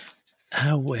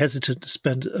hesitant to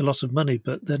spend a lot of money,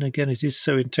 but then again, it is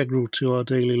so integral to our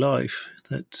daily life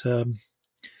that,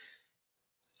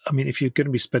 if you're going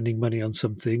to be spending money on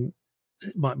something,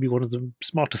 it might be one of the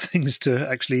smarter things to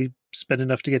actually spend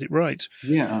enough to get it right.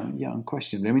 Yeah,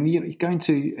 unquestionably. I mean, you go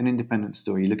into an independent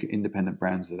store, you look at independent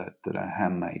brands that are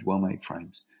handmade, well-made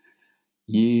frames.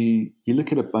 You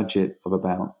look at a budget of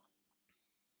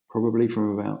probably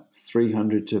from about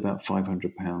 £300 to about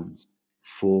 £500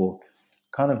 for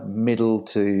kind of middle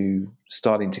to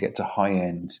starting to get to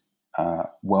high-end,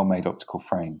 well-made optical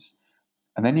frames.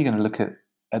 And then you're going to look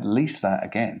at least that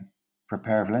again for a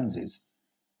pair of lenses.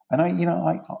 And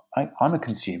I'm a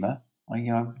consumer.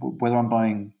 Whether I'm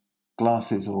buying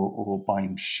glasses or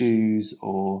buying shoes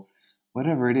or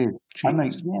whatever it is,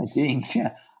 jeans.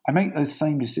 Yeah, I make those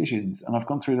same decisions, and I've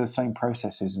gone through those same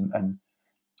processes and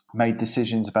made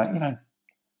decisions about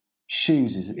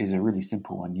shoes is a really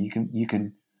simple one. You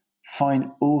can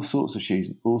find all sorts of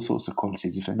shoes, all sorts of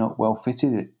qualities. If they're not well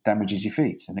fitted, it damages your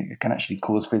feet, and it can actually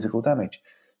cause physical damage.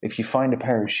 If you find a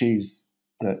pair of shoes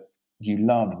that you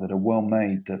love, that are well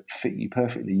made, that fit you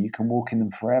perfectly, you can walk in them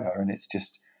forever. And it's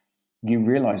just, you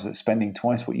realize that spending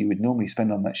twice what you would normally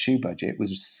spend on that shoe budget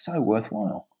was so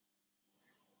worthwhile.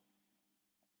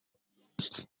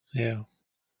 Yeah.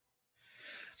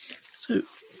 So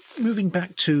moving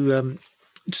back to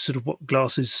sort of what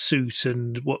glasses suit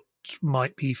and what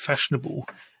might be fashionable,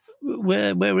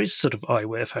 where is sort of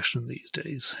eyewear fashion these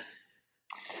days?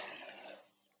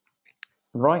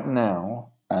 Right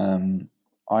now,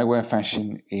 eyewear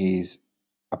fashion is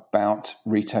about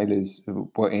retailers.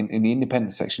 Well, in the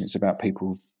independent section, it's about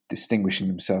people distinguishing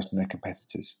themselves from their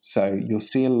competitors. So you'll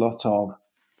see a lot of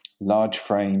large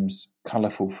frames,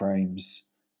 colourful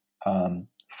frames,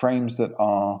 frames that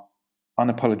are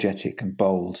unapologetic and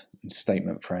bold and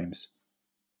statement frames.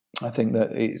 I think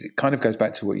that it kind of goes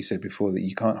back to what you said before, that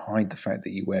you can't hide the fact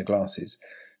that you wear glasses.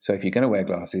 So if you're going to wear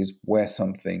glasses, wear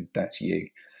something that's you.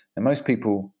 And most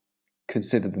people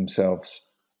consider themselves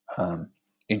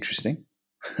interesting.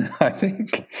 I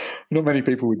think not many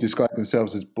people would describe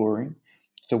themselves as boring.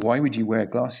 So why would you wear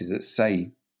glasses that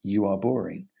say you are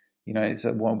boring?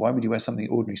 Why would you wear something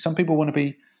ordinary? Some people want to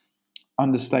be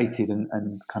understated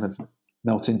and kind of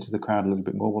melt into the crowd a little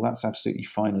bit more. Well, that's absolutely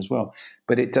fine as well.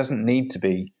 But it doesn't need to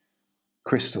be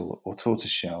crystal or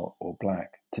tortoiseshell or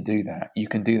black to do that. You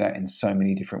can do that in so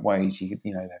many different ways.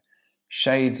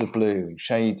 Shades of blue and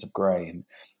shades of grey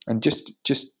and just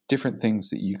different things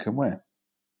that you can wear.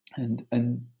 And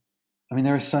I mean,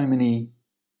 there are so many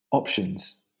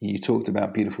options. You talked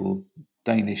about beautiful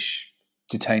Danish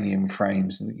titanium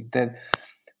frames, and they're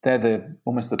the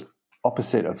almost the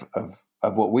opposite of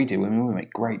what we do. I mean, we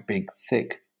make great big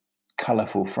thick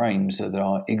colourful frames that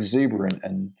are exuberant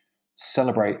and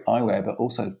celebrate eyewear, but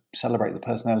also celebrate the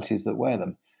personalities that wear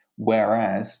them.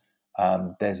 Whereas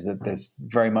there's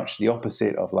very much the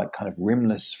opposite of like kind of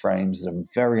rimless frames that are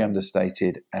very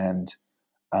understated and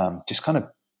just kind of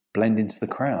blend into the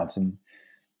crowds. And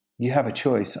you have a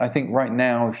choice. I think right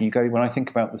now, if you go, when I think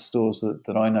about the stores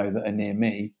that I know that are near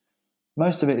me,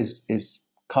 most of it is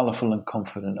colourful and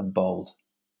confident and bold,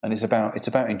 and it's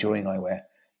about enjoying eyewear.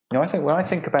 I think when I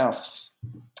think about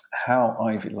how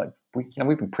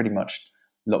we've been pretty much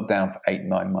locked down for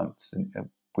 8-9 months, and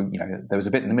there was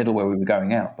a bit in the middle where we were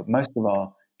going out, but most of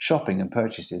our shopping and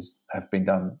purchases have been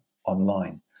done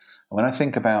online. And when I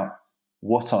think about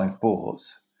what I've bought,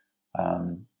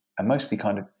 and mostly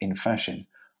kind of in fashion,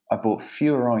 I bought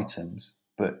fewer items,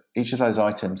 but each of those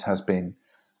items has been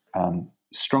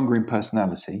stronger in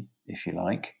personality, if you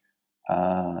like,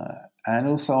 and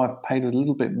also I've paid a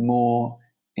little bit more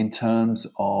in terms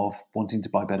of wanting to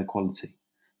buy better quality.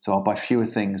 So I'll buy fewer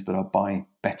things, but I'll buy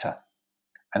better.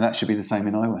 And that should be the same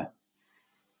in eyewear.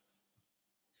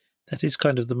 That is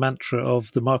kind of the mantra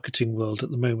of the marketing world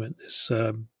at the moment. This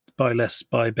buy less,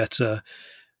 buy better,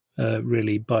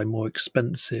 really buy more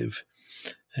expensive.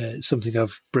 It's something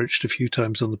I've broached a few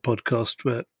times on the podcast,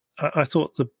 but I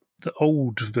thought the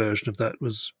old version of that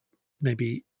was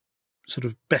maybe sort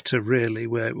of better, really,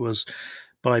 where it was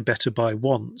buy better, buy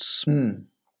once.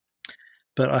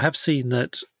 But I have seen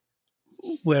that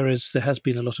whereas there has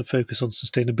been a lot of focus on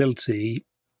sustainability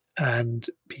and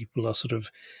people are sort of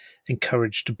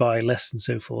encouraged to buy less and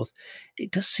so forth,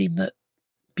 it does seem that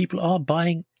people are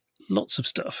buying lots of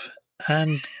stuff.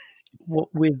 And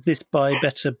what with this buy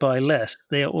better, buy less,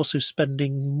 they are also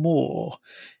spending more.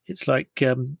 It's like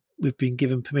we've been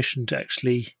given permission to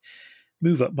actually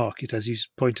move up market, as you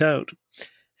point out.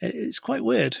 It's quite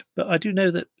weird, but I do know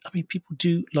that, people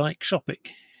do like shopping.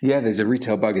 Yeah, there's a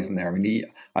retail bug, isn't there?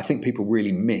 I think people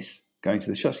really miss going to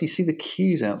the shops. You see the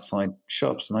queues outside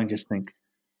shops, and I just think,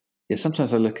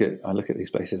 sometimes I look at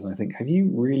these places and I think, have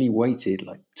you really waited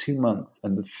like 2 months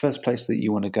and the first place that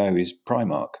you want to go is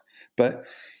Primark? But,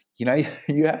 you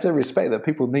have to respect that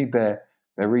people need their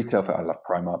retail. I love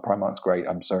Primark. Primark's great.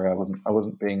 I'm sorry, I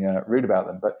wasn't being rude about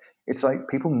them, but it's like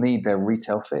people need their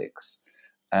retail fix.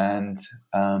 And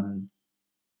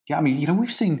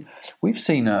we've seen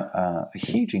a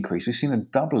huge increase. We've seen a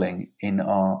doubling in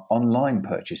our online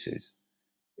purchases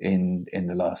in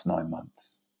the last 9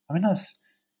 months.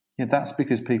 That's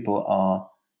because people are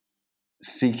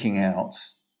seeking out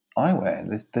eyewear.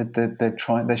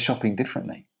 They're shopping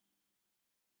differently.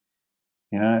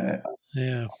 Yeah,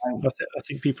 I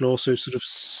think people are also sort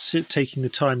of taking the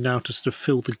time now to sort of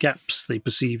fill the gaps they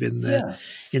perceive in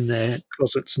their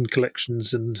closets and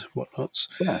collections and whatnots.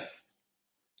 Yeah,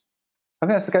 I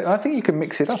think that's the case. I think you can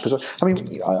mix it up as well.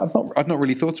 I've not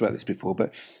really thought about this before,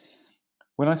 but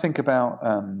when I think about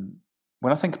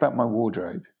my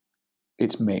wardrobe,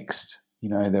 it's mixed.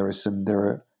 There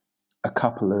are a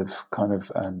couple of kind of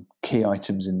key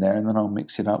items in there, and then I'll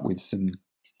mix it up with some.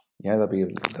 Yeah, there'll be a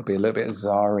little bit of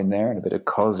Zara in there, and a bit of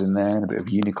COS in there, and a bit of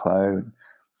Uniqlo,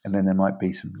 and then there might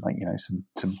be some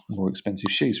some more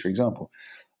expensive shoes, for example.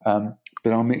 But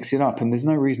I'll mix it up, and there's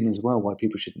no reason as well why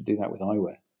people shouldn't do that with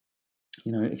eyewear.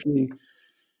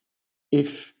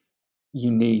 If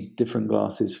you need different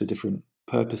glasses for different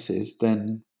purposes,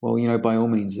 then by all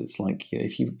means, it's like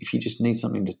if you just need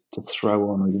something to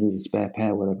throw on, or you need a spare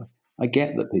pair, whatever. I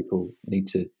get that people need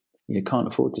to can't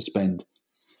afford to spend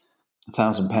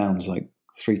 £1,000 like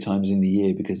 3 times in the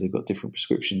year because they've got different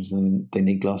prescriptions and they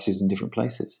need glasses in different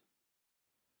places.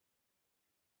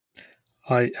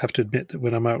 I have to admit that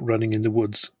when I'm out running in the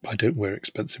woods, I don't wear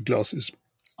expensive glasses.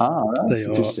 That's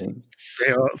interesting.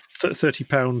 They are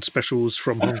 £30 specials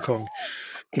from Hong Kong.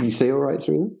 Can you see all right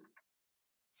through them?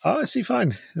 I see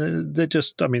fine. They're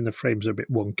just, the frames are a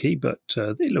bit wonky, but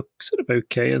they look sort of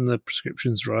okay, and the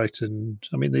prescription's right, and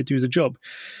they do the job.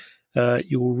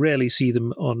 You'll rarely see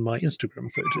them on my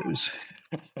Instagram photos.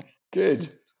 Good.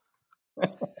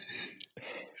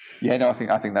 Yeah, no, I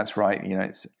think that's right.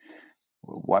 It's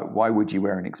why would you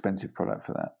wear an expensive product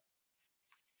for that?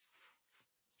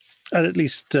 And at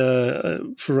least for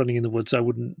running in the woods, I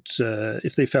wouldn't.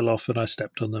 If they fell off and I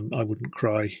stepped on them, I wouldn't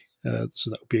cry. So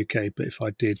that would be okay. But if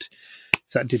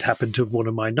that did happen to one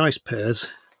of my nice pairs,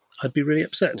 I'd be really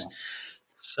upset. Yeah.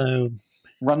 So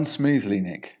run smoothly,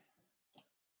 Nick.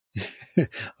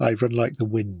 I run like the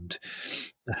wind,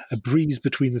 a breeze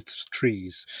between the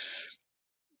trees.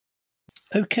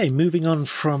 Okay, moving on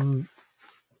from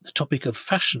the topic of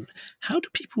fashion, how do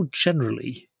people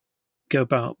generally go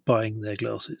about buying their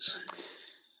glasses?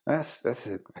 That's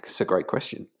a great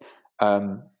question.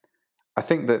 I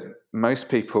think that most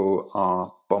people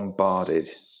are bombarded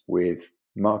with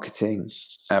marketing,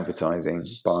 advertising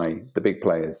by the big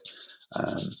players,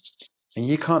 and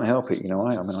you can't help it.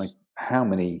 How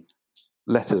many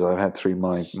letters I've had through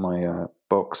my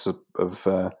box of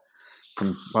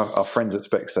from our friends at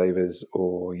Specsavers,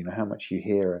 or how much you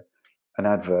hear an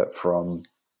advert from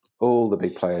all the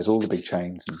big players, all the big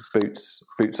chains, and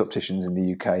Boots opticians in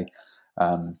the UK.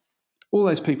 All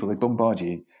those people, they bombard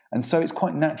you. And so it's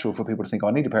quite natural for people to think,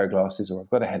 I need a pair of glasses, or I've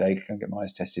got a headache, I can get my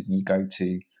eyes tested. And you go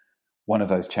to one of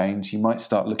those chains. You might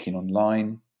start looking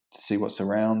online to see what's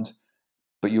around,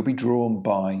 but you'll be drawn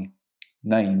by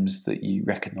names that you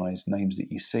recognize, names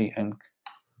that you see. And,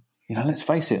 let's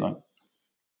face it, like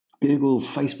Google,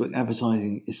 Facebook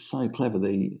advertising is so clever.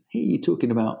 They hear you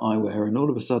talking about eyewear, and all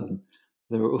of a sudden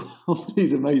there are all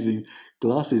these amazing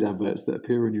glasses adverts that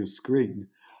appear on your screen.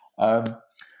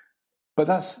 But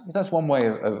that's one way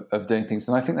of doing things,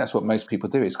 and I think that's what most people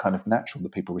do. It's kind of natural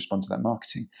that people respond to that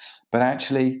marketing. But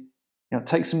actually,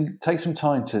 take some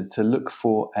time to look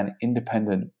for an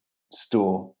independent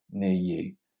store near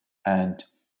you, and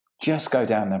just go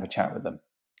down and have a chat with them.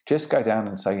 Just go down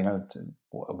and say,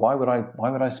 why would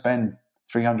I spend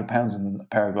 £300 on a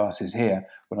pair of glasses here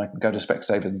when I can go to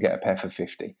Specsavers and get a pair for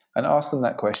 £50? And ask them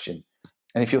that question.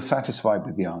 And if you're satisfied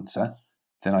with the answer,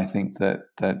 then I think that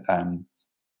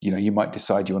you might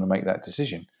decide you want to make that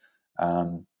decision.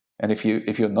 And if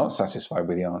you're not satisfied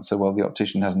with the answer, well, the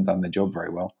optician hasn't done their job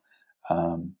very well.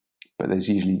 But there's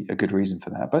usually a good reason for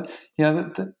that. But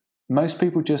most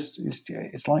people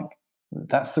it's like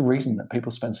that's the reason that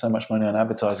people spend so much money on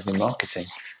advertising and marketing,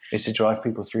 is to drive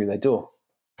people through their door.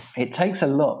 It takes a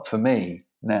lot for me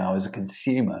now as a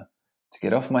consumer to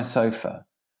get off my sofa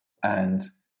and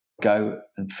go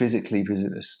and physically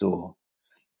visit a store.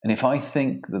 And if I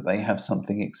think that they have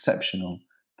something exceptional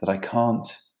that I can't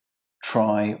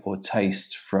try or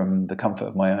taste from the comfort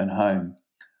of my own home,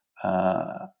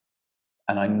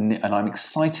 and I'm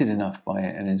excited enough by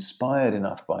it and inspired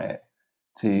enough by it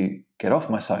to get off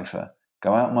my sofa,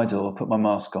 go out my door, put my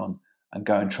mask on, and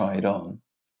go and try it on,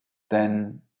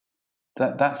 then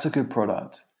that's a good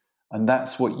product. And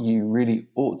that's what you really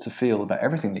ought to feel about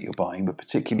everything that you're buying, but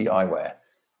particularly eyewear.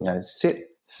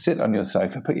 Sit on your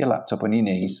sofa, put your laptop on your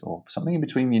knees, or something in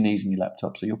between your knees and your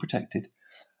laptop so you're protected,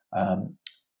 and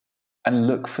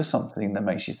look for something that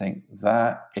makes you think,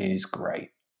 that is great.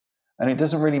 And it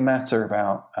doesn't really matter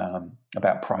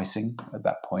about pricing at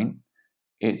that point.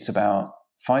 It's about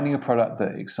finding a product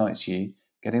that excites you,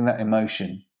 getting that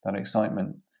emotion, that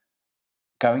excitement,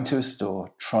 going to a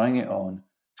store, trying it on,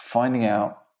 finding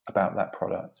out about that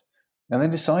product, and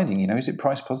then deciding, is it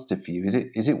price positive for you?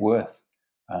 Is it worth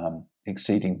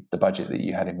exceeding the budget that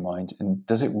you had in mind? And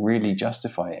does it really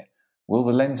justify it? Will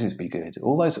the lenses be good?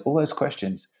 All those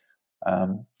questions.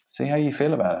 See how you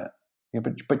feel about it.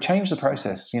 But change the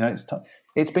process.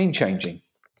 It's been changing,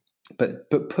 but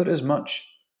put as much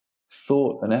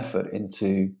thought and effort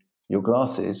into your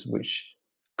glasses, which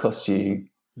cost you,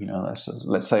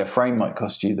 let's say a frame might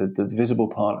cost you, the visible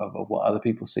part of what other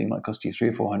people see might cost you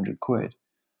 £300 or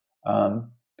 £400.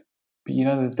 But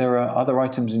that there are other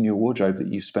items in your wardrobe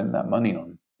that you've spent that money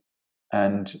on,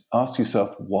 and ask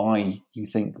yourself why you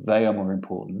think they are more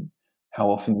important, how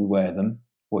often you wear them,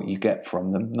 what you get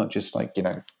from them, not just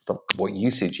what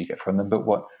usage you get from them, but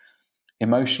what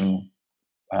emotional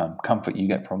comfort you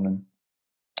get from them,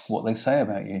 what they say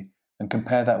about you, and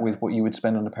compare that with what you would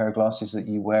spend on a pair of glasses that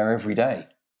you wear every day.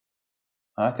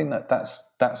 And I think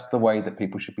that's the way that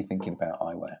people should be thinking about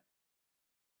eyewear.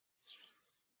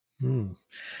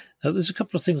 Now, there's a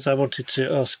couple of things I wanted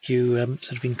to ask you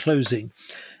sort of in closing.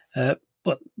 But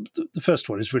the first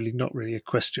one is really not really a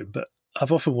question, but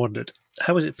I've often wondered,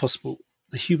 how is it possible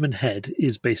the human head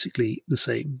is basically the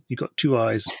same? You've got 2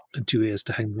 eyes and 2 ears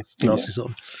to hang the glasses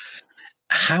on.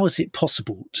 How is it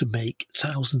possible to make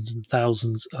thousands and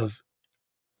thousands of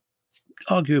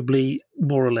arguably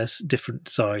more or less different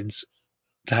designs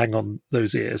to hang on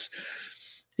those ears?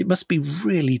 It must be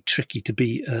really tricky to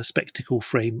be a spectacle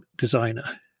frame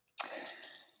designer.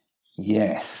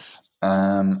 Yes.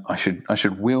 I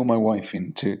should wheel my wife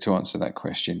in to answer that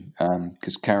question,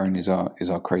 because Karen is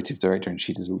our creative director and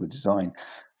she does all the design.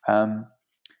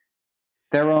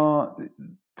 There are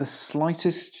the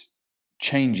slightest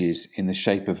changes in the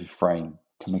shape of a frame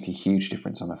can make a huge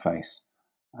difference on a face.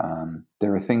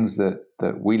 There are things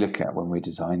that we look at when we're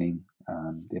designing.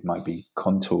 It might be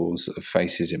contours of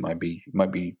faces. It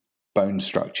might be bone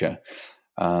structure,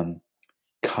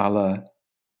 color,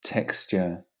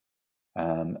 texture.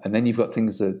 And then you've got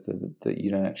things that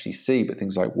you don't actually see, but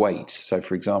things like weight. So,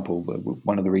 for example,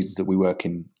 one of the reasons that we work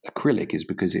in acrylic is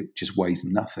because it just weighs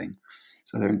nothing.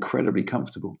 so they're incredibly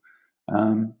comfortable.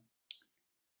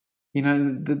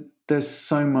 There's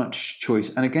so much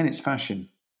choice, and again, it's fashion.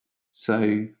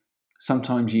 So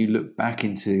sometimes you look back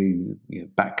into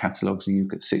back catalogues and you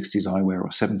look at 60s eyewear or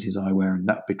 70s eyewear, and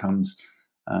that becomes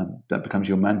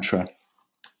your mantra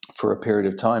for a period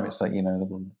of time. It's like,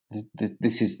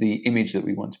 this is the image that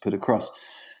we want to put across.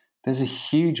 There's a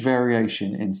huge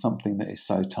variation in something that is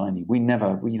so tiny.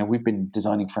 We've been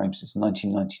designing frames since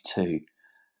 1992,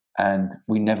 and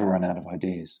we never run out of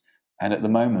ideas. And at the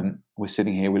moment, we're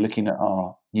sitting here, we're looking at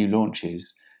our new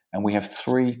launches, and we have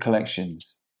 3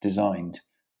 collections designed,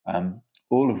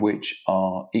 all of which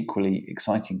are equally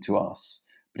exciting to us.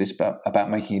 But it's about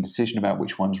making a decision about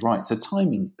which one's right. So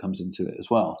timing comes into it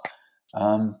as well.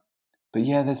 But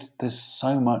yeah, there's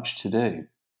so much to do.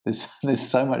 There's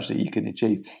so much that you can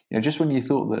achieve. Just when you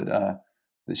thought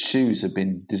that shoes have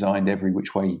been designed every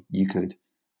which way you could,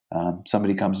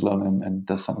 somebody comes along and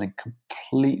does something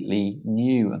completely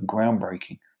new and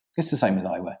groundbreaking. It's the same with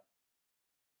eyewear.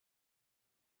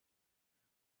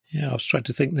 Yeah, I was trying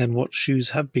to think then what shoes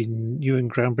have been new and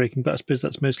groundbreaking, but I suppose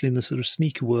that's mostly in the sort of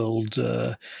sneaker world,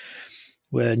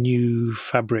 where new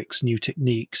fabrics, new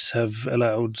techniques have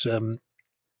allowed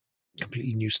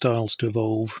completely new styles to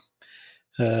evolve.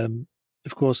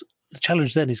 Of course, the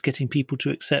challenge then is getting people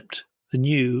to accept the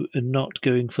new and not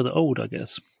going for the old, I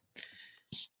guess.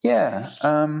 Yeah.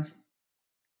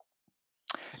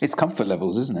 It's comfort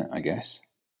levels, isn't it, I guess?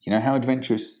 How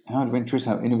adventurous, how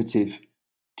innovative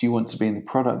do you want to be in the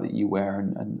product that you wear,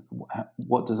 and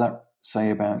what does that say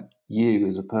about you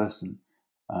as a person?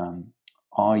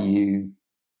 Are you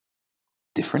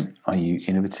different? Are you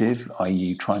innovative? Are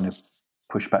you trying to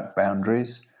push back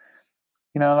boundaries?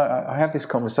 I have this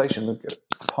conversation.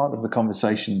 Part of the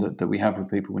conversation that we have with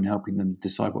people when helping them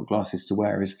decide what glasses to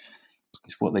wear is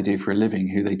what they do for a living,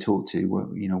 who they talk to,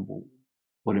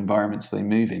 what environments they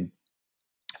move in.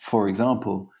 For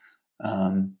example,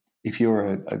 if you're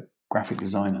a graphic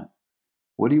designer,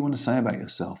 what do you want to say about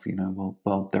yourself?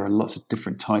 Well, there are lots of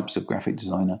different types of graphic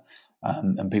designer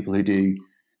and people who do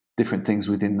different things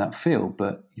within that field.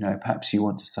 But perhaps you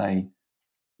want to say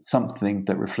something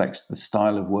that reflects the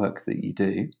style of work that you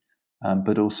do,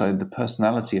 but also the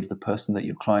personality of the person that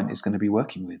your client is going to be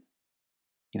working with.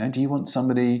 Do you want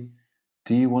somebody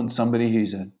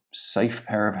who's a safe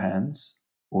pair of hands,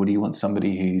 or do you want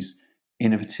somebody who's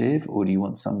innovative, or do you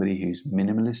want somebody who's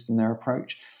minimalist in their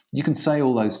approach? You can say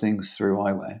all those things through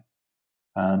eyewear.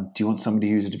 Do you want somebody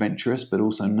who's adventurous but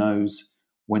also knows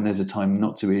when there's a time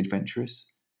not to be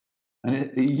adventurous? And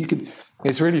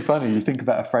it's really funny. You think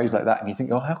about a phrase like that and you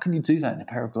think, oh, how can you do that in a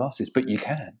pair of glasses? But you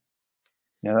can.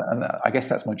 And I guess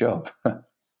that's my job.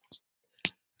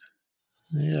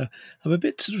 Yeah, I'm a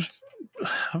bit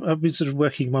I've been sort of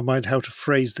working in my mind how to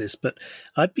phrase this, but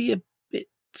I'd be a bit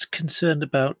concerned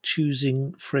about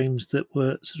choosing frames that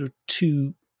were sort of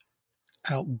too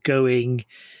outgoing,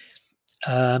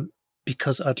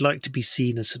 because I'd like to be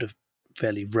seen as sort of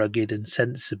fairly rugged and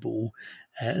sensible,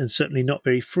 and certainly not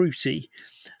very fruity.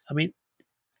 I mean,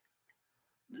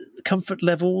 comfort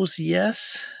levels,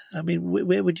 yes. I mean,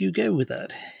 where would you go with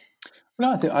that?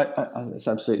 No, I think that's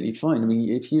absolutely fine. I mean,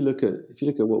 if you look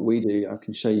at what we do, I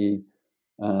can show you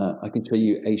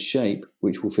a shape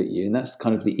which will fit you, and that's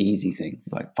kind of the easy thing.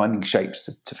 Like finding shapes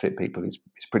to fit people is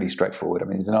pretty straightforward. I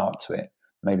mean, there's an art to it.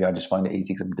 Maybe I just find it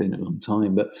easy because I've been doing it a long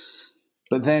time.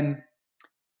 But then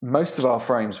most of our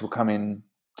frames will come in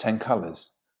 10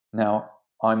 colours. Now,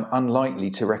 I'm unlikely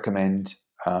to recommend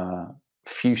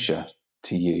fuchsia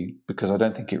to you because I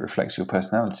don't think it reflects your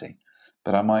personality.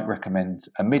 But I might recommend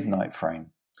a midnight frame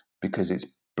because it's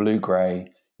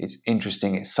blue-grey, it's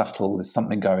interesting, it's subtle, there's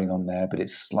something going on there, but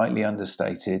it's slightly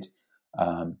understated.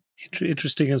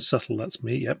 Interesting and subtle, that's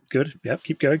me. Yep, good. Yep,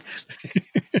 keep going.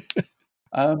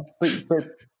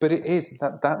 But it is,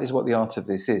 that is what the art of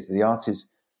this is. The art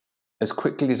is, as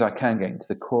quickly as I can, get into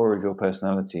the core of your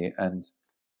personality and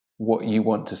what you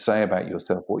want to say about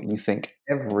yourself, what you think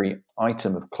every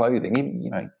item of clothing,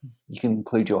 even, you can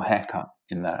include your haircut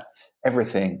in that.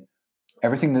 Everything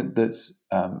that's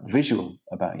visual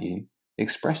about you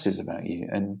expresses about you,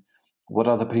 and what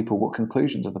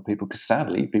conclusions other people, because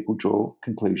sadly people draw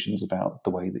conclusions about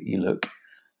the way that you look,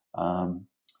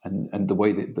 and the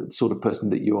way that the sort of person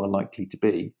that you are likely to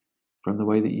be from the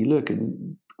way that you look,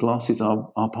 and glasses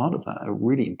are part of that, a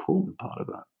really important part of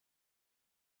that.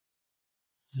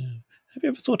 Yeah. Have you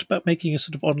ever thought about making a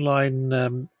sort of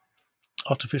online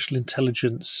artificial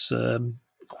intelligence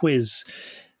quiz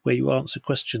where you answer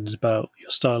questions about your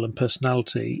style and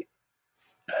personality,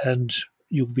 and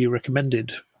you'll be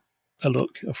recommended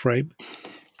a frame?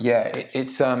 Yeah,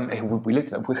 it's we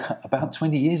looked at about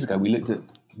 20 years ago. We looked at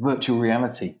virtual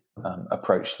reality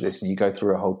approach to this, and you go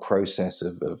through a whole process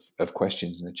of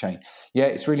questions in a chain. Yeah,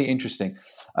 it's really interesting.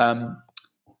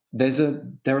 There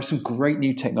are some great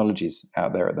new technologies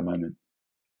out there at the moment.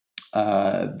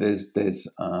 There's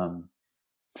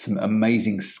some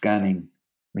amazing scanning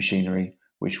machinery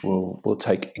which will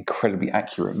take incredibly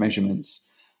accurate measurements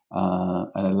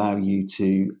and allow you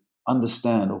to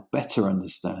understand or better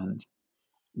understand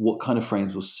what kind of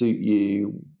frames will suit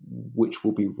you, which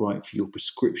will be right for your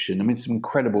prescription. I mean, some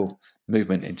incredible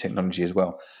movement in technology as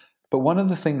well. But one of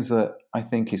the things that I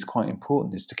think is quite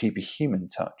important is to keep a human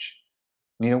touch.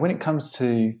 You know, when it comes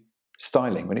to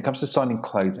styling, when it comes to styling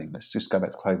clothing, let's just go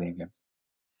back to clothing again.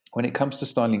 When it comes to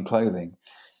styling clothing,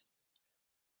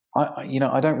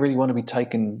 I don't really want to be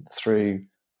taken through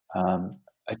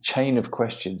a chain of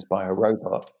questions by a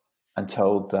robot and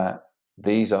told that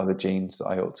these are the jeans that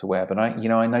I ought to wear. But I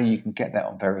know you can get that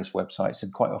on various websites,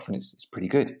 and quite often it's pretty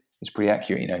good. It's pretty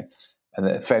accurate, and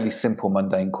they're fairly simple,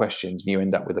 mundane questions, and you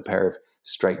end up with a pair of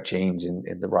straight jeans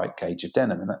in the right gauge of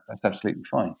denim, and that's absolutely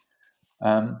fine.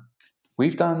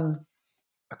 We've done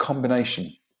a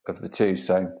combination of the two.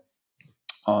 So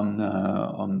on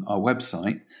our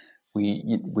website,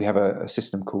 we have a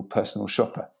system called Personal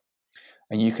Shopper.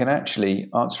 And you can actually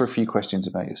answer a few questions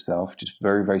about yourself, just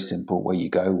very, very simple: where you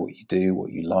go, what you do,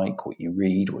 what you like, what you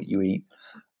read, what you eat,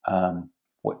 and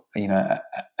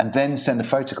then send a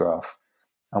photograph.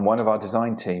 And one of our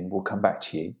design team will come back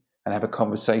to you and have a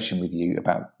conversation with you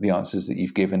about the answers that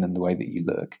you've given and the way that you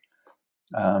look,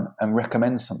 and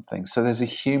recommend something. So there's a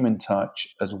human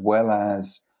touch as well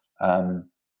as a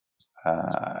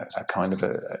kind of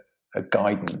a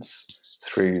guidance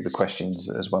through the questions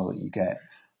as well that you get.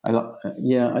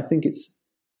 I think it's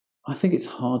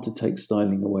hard to take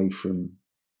styling away from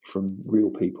real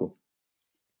people,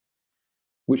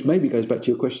 which maybe goes back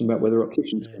to your question about whether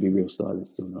opticians can be real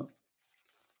stylists or not.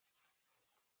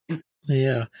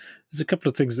 Yeah, there's a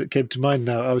couple of things that came to mind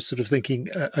now. I was sort of thinking,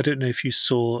 I don't know if you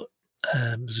saw,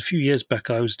 it was a few years back,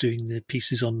 I was doing the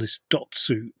pieces on this dot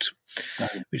suit,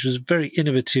 which was a very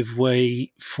innovative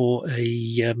way for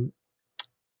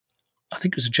I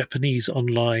think it was a Japanese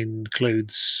online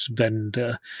clothes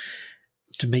vendor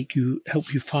to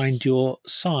help you find your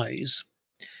size,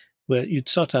 where you'd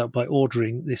start out by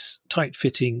ordering this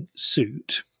tight-fitting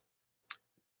suit,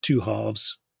 2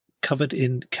 halves, covered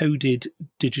in coded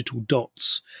digital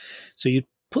dots. So you'd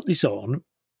put this on,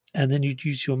 and then you'd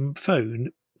use your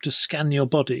phone to scan your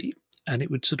body, and it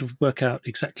would sort of work out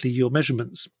exactly your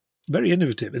measurements. Very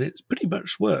innovative, and it's pretty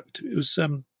much worked. It was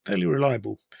fairly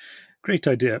reliable. Great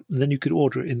idea. And then you could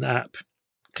order it in the app,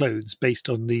 clothes based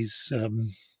on these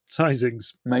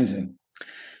sizings. Amazing.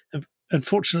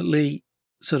 Unfortunately,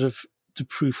 sort of the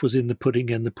proof was in the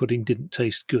pudding, and the pudding didn't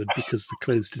taste good because the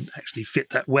clothes didn't actually fit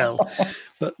that well.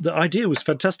 But the idea was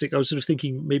fantastic. I was sort of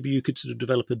thinking maybe you could sort of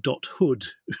develop a dot hood,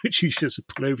 which you just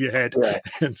pull over your head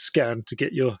and scan to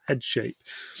get your head shape.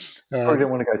 Probably don't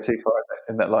want to go too far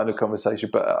in that line of conversation,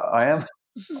 but I am.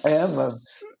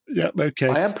 Yeah, okay.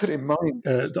 I am putting in mind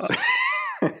hooded.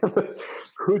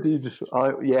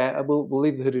 We'll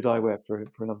leave the hooded eyewear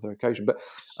for another occasion. But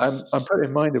I'm putting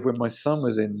in mind of when my son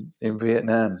was in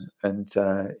Vietnam, and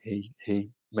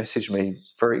he messaged me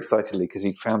very excitedly because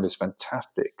he'd found this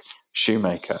fantastic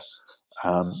shoemaker.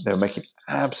 They were making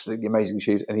absolutely amazing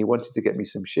shoes, and he wanted to get me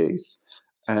some shoes.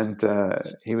 And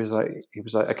he was like,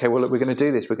 okay, well, look, we're going to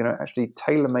do this. We're going to actually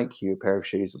tailor make you a pair of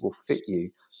shoes that will fit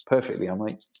you perfectly. I'm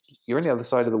like, you're on the other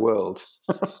side of the world.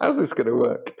 How's this going to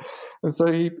work? And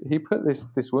so he put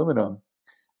this woman on,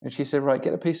 and she said, right,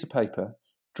 get a piece of paper,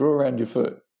 draw around your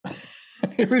foot.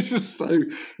 It was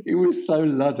so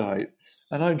Luddite.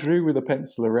 And I drew with a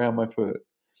pencil around my foot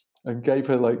and gave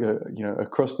her like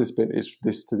across this bit is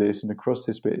this to this, and across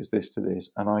this bit is this to this.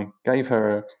 And I gave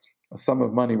her a sum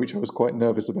of money, which I was quite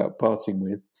nervous about parting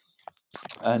with.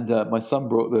 And my son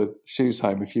brought the shoes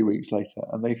home a few weeks later,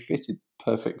 and they fitted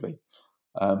perfectly.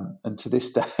 And to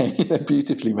this day, they're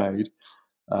beautifully made.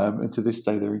 And to this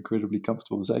day, they're incredibly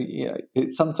comfortable. So yeah,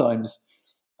 it's sometimes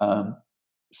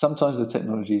the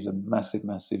technology is a massive,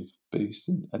 massive boost,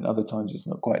 and other times it's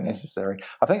not quite necessary.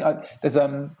 I think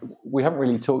we haven't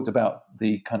really talked about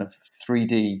the kind of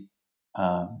 3D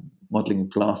modeling of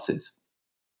glasses.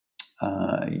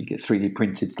 You get 3D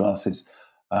printed glasses,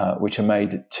 which are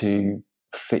made to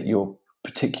fit your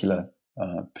particular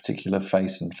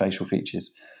face and facial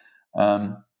features.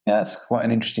 That's quite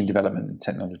an interesting development in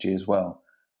technology as well.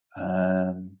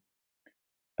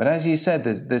 But as you said,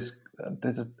 there's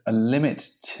a limit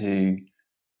to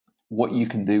what you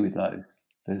can do with those.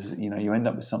 You end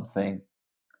up with something.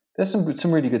 There's some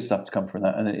really good stuff to come from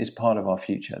that, and it is part of our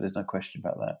future. There's no question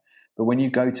about that. But when you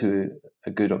go to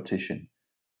a good optician,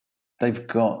 they've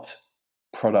got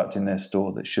product in their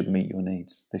store that should meet your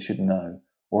needs. They should know,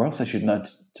 or else they should know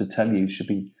to tell you, should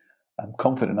be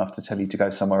confident enough to tell you to go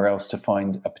somewhere else to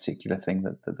find a particular thing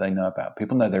that they know about.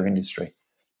 People know their industry.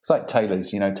 It's like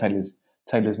tailors,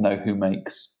 tailors know who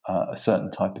makes a certain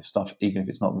type of stuff, even if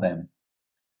it's not them.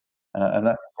 And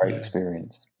that's a great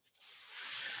experience.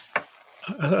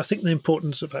 I think the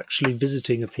importance of actually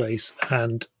visiting a place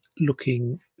and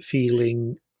looking,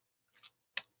 feeling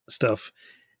stuff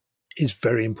is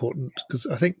very important, because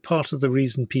I think part of the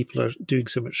reason people are doing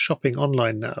so much shopping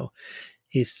online now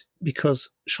is because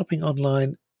shopping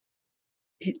online,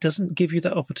 it doesn't give you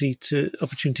that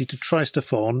opportunity to try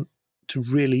stuff on, to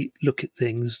really look at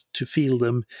things, to feel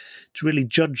them, to really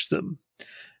judge them.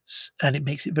 And it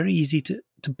makes it very easy to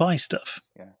buy stuff.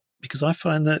 Yeah. Because I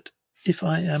find that if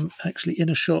I am actually in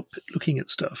a shop looking at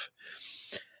stuff,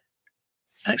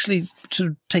 actually sort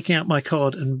of taking out my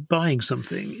card and buying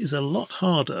something is a lot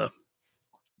harder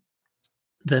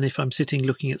than if I'm sitting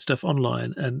looking at stuff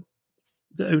online and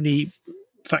the only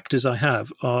factors I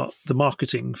have are the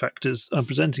marketing factors I'm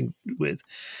presenting with.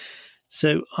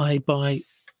 So I buy,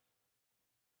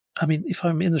 if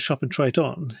I'm in the shop and try it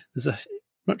on, there's a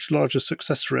much larger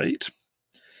success rate.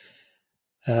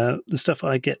 The stuff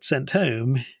I get sent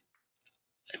home,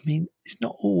 it's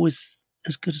not always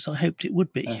as good as I hoped it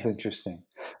would be. That's interesting.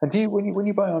 And when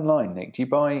you buy online, Nick, do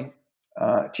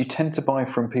you tend to buy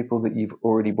from people that you've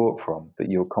already bought from, that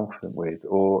you're confident with,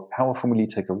 or how often will you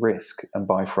take a risk and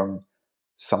buy from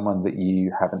someone that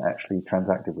you haven't actually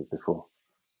transacted with before?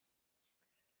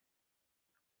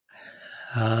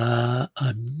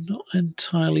 I'm not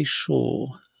entirely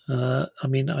sure.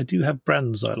 I do have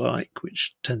brands I like,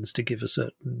 which tends to give a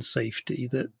certain safety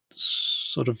that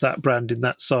sort of that brand in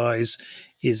that size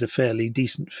is a fairly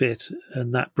decent fit,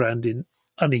 and that brand in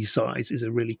any size is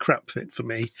a really crap fit for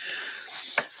me.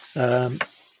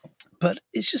 But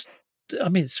it's just,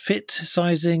 it's fit,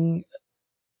 sizing.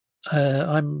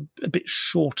 I'm a bit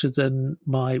shorter than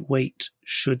my weight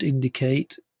should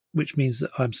indicate, which means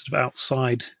that I'm sort of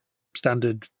outside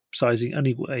standard sizing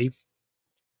anyway,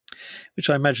 which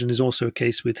I imagine is also a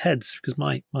case with heads, because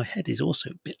my head is also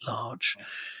a bit large.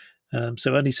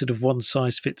 So any sort of one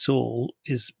size fits all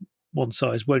is one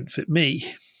size won't fit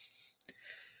me.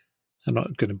 I'm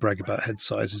not going to brag about head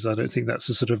sizes. I don't think that's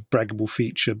a sort of braggable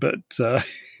feature, but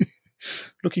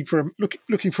looking for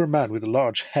a man with a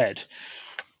large head.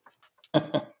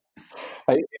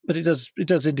 But it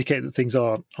does indicate that things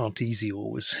aren't easy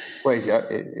always. Well,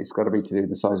 it's got to be to do with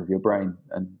the size of your brain,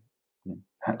 and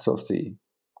hats off to you.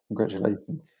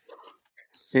 Congratulations.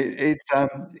 I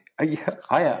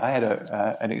had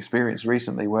an experience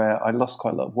recently where I lost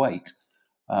quite a lot of weight,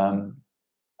 and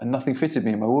nothing fitted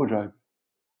me in my wardrobe.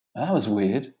 And that was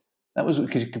weird. That was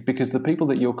because the people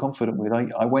that you're confident with,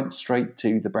 I went straight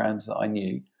to the brands that I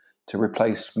knew to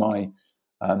replace my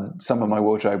some of my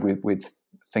wardrobe with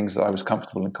things that I was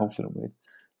comfortable and confident with,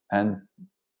 and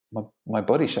my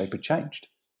body shape had changed,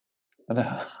 and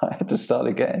I had to start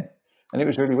again, and it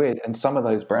was really weird. And some of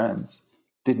those brands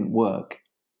didn't work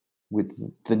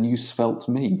with the new svelte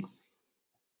me.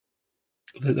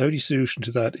 The only solution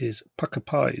to that is pucker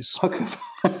pies. Pucker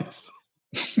pies.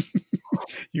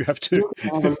 You have to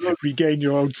regain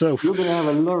your old self. You're going to have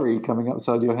a lorry coming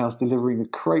outside your house delivering a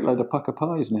crate load of pucker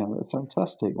pies now. That's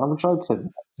fantastic. I'm excited to say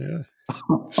that.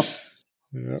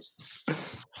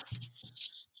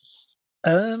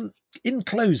 Yeah. In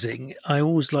closing, I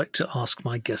always like to ask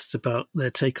my guests about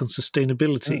their take on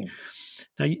sustainability.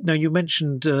 Now you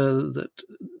mentioned that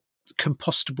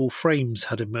compostable frames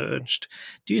had emerged.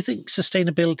 Do you think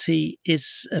sustainability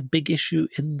is a big issue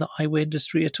in the eyewear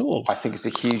industry at all? I think it's a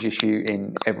huge issue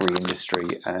in every industry,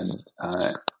 and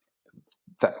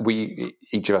that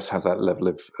each of us have that level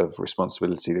of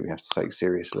responsibility that we have to take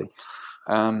seriously.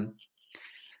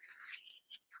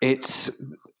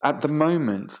 It's at the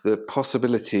moment, the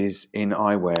possibilities in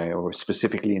eyewear, or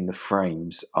specifically in the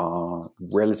frames, are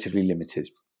relatively limited.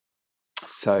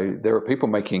 So there are people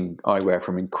making eyewear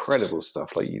from incredible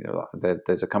stuff. Like,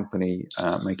 there's a company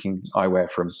making eyewear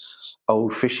from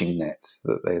old fishing nets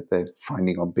that they're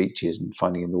finding on beaches and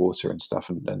finding in the water and stuff,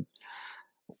 and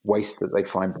waste that they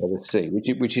find by the sea,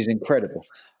 which is incredible.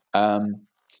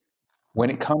 When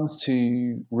it comes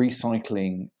to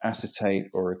recycling acetate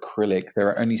or acrylic, there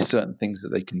are only certain things that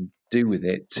they can do with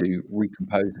it to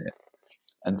recompose it.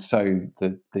 And so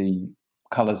the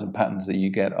colours and patterns that you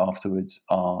get afterwards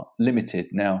are limited.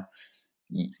 Now,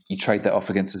 you trade that off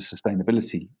against the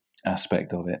sustainability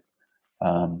aspect of it,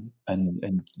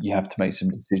 and you have to make some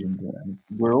decisions. And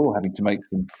we're all having to make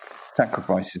some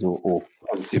sacrifices or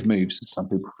positive moves, as some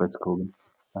people prefer to call them,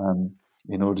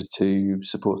 in order to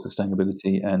support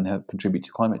sustainability and help contribute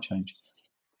to climate change.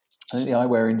 I think the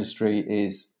eyewear industry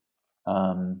is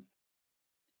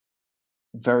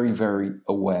very, very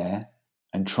aware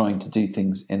and trying to do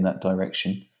things in that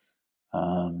direction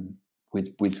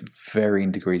with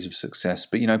varying degrees of success.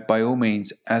 But, by all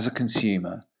means, as a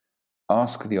consumer,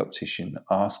 ask the optician,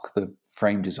 ask the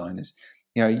frame designers.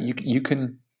 You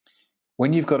can,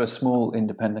 when you've got a small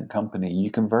independent company,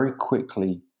 you can very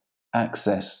quickly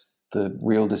access the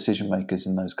real decision makers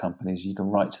in those companies. You can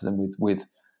write to them with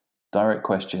direct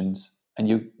questions, and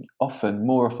you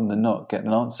more often than not, get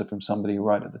an answer from somebody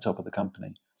right at the top of the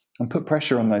company. And put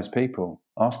pressure on those people.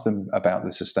 Ask them about the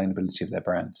sustainability of their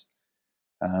brands,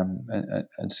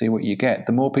 and see what you get.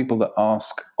 The more people that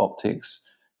ask optics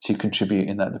to contribute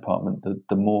in that department,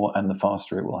 the more and the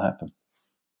faster it will happen.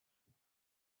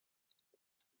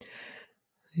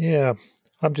 Yeah,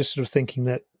 I'm just sort of thinking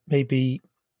that maybe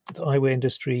the eyewear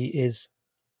industry is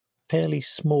fairly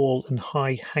small and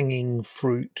high-hanging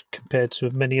fruit compared to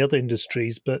many other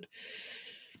industries, but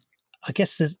I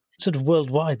guess there's sort of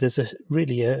worldwide, there's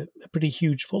really a pretty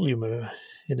huge volume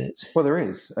in it. Well, there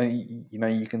is.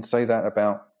 You can say that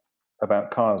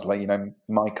about cars. Like,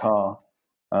 my car,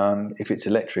 if it's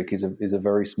electric, is a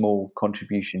very small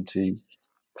contribution to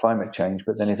climate change.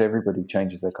 But then if everybody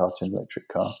changes their car to an electric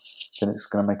car, then it's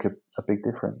going to make a big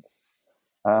difference.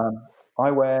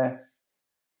 Eyewear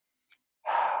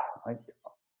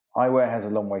has a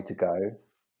long way to go,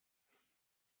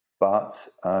 but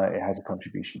it has a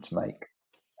contribution to make.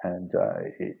 And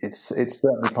it's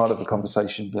certainly part of the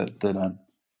conversation that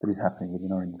is happening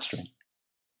within our industry. I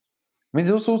mean,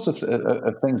 there's all sorts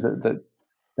of things that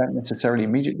don't necessarily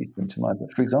immediately spring to mind.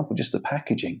 But for example, just the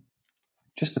packaging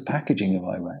of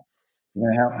eyewear.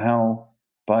 How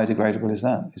biodegradable is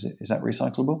that? Is that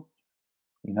recyclable?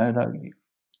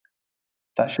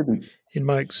 That should be. In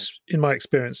my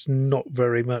experience, not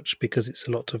very much, because it's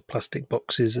a lot of plastic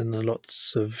boxes and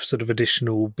lots of sort of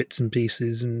additional bits and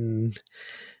pieces, and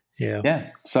yeah.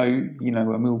 Yeah. So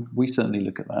we certainly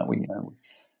look at that.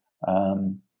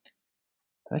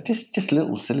 They're just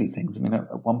little silly things. I mean,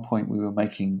 at one point we were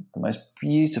making the most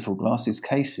beautiful glasses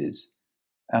cases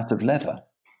out of leather.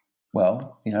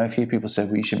 Well, a few people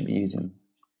said we shouldn't be using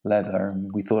leather,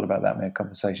 and we thought about that. We had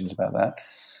conversations about that.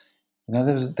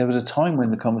 There was a time when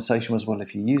the conversation was, well,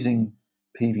 if you're using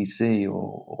PVC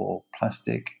or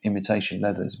plastic imitation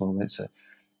leathers, well, it's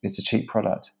a cheap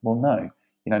product. Well, no.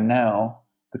 Now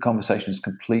the conversation is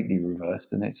completely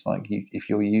reversed, and it's like if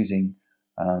you're using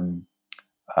an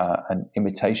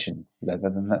imitation leather,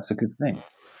 then that's a good thing.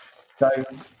 So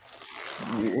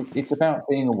it's about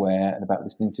being aware and about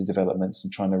listening to developments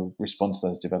and trying to respond to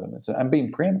those developments, and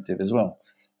being preemptive as well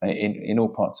in all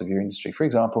parts of your industry. For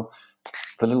example,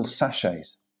 the little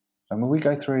sachets. I mean, we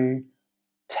go through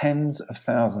tens of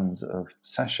thousands of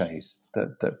sachets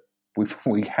that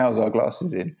we house our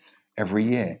glasses in every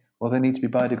year. Well, they need to be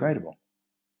biodegradable.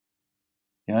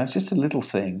 It's just a little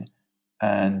thing,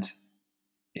 and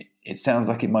it sounds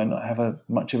like it might not have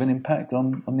much of an impact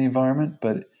on the environment,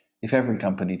 but if every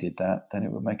company did that, then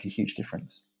it would make a huge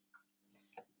difference.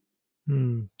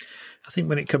 I think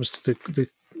when it comes to the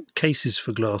cases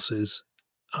for glasses,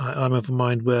 I'm of a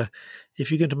mind where if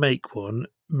you're going to make one,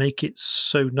 make it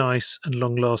so nice and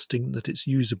long-lasting that it's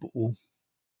usable.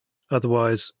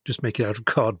 Otherwise, just make it out of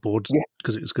cardboard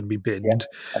because it's going to be binned.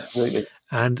 Yeah, absolutely.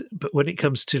 But when it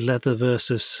comes to leather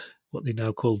versus what they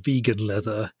now call vegan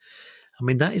leather, I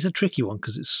mean, that is a tricky one,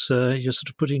 because it's you're sort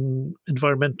of putting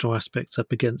environmental aspects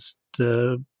up against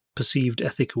perceived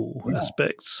ethical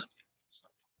aspects.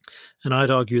 And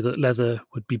I'd argue that leather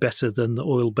would be better than the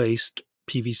oil-based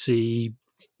PVC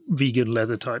vegan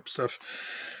leather type stuff.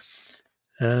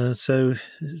 So,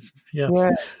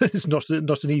 it's not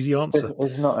an easy answer.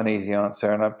 It's not an easy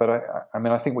answer,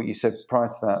 I think what you said prior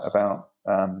to that about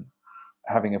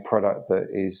having a product that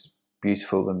is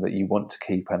beautiful and that you want to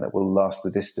keep and that will last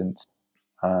the distance,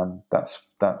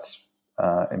 that's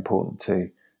important too.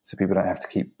 So people don't have to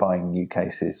keep buying new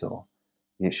cases, or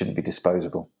it shouldn't be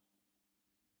disposable.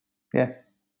 Yeah.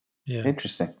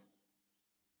 Interesting.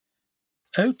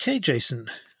 Okay, Jason.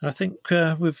 I think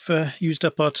we've used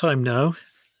up our time now.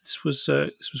 This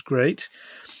was great,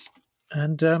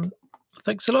 and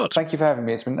thanks a lot. Thank you for having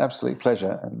me. It's been an absolute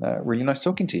pleasure, and really nice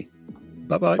talking to you.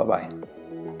 Bye-bye. Bye-bye.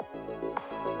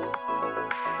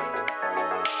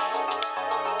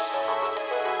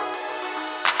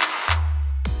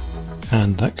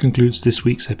 And that concludes this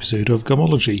week's episode of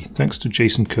Gomology. Thanks to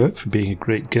Jason Kirk for being a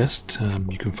great guest.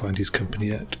 You can find his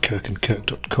company at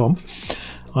kirkandkirk.com.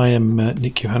 I am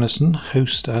Nick Johannesson,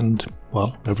 host and,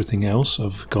 everything else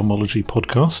of Gomology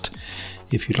podcast.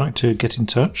 If you'd like to get in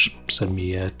touch, send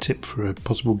me a tip for a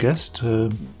possible guest,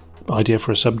 idea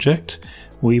for a subject,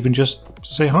 or even just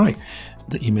to say hi.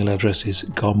 The email address is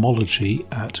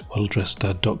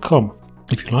garmology@welldresseddad.com.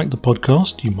 If you like the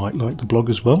podcast, you might like the blog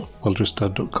as well,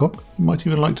 welldresseddad.com. You might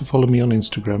even like to follow me on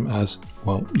Instagram as,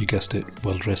 well, you guessed it,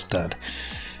 welldresseddad.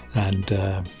 And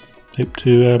hope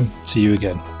to see you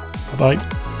again.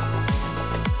 Bye-bye.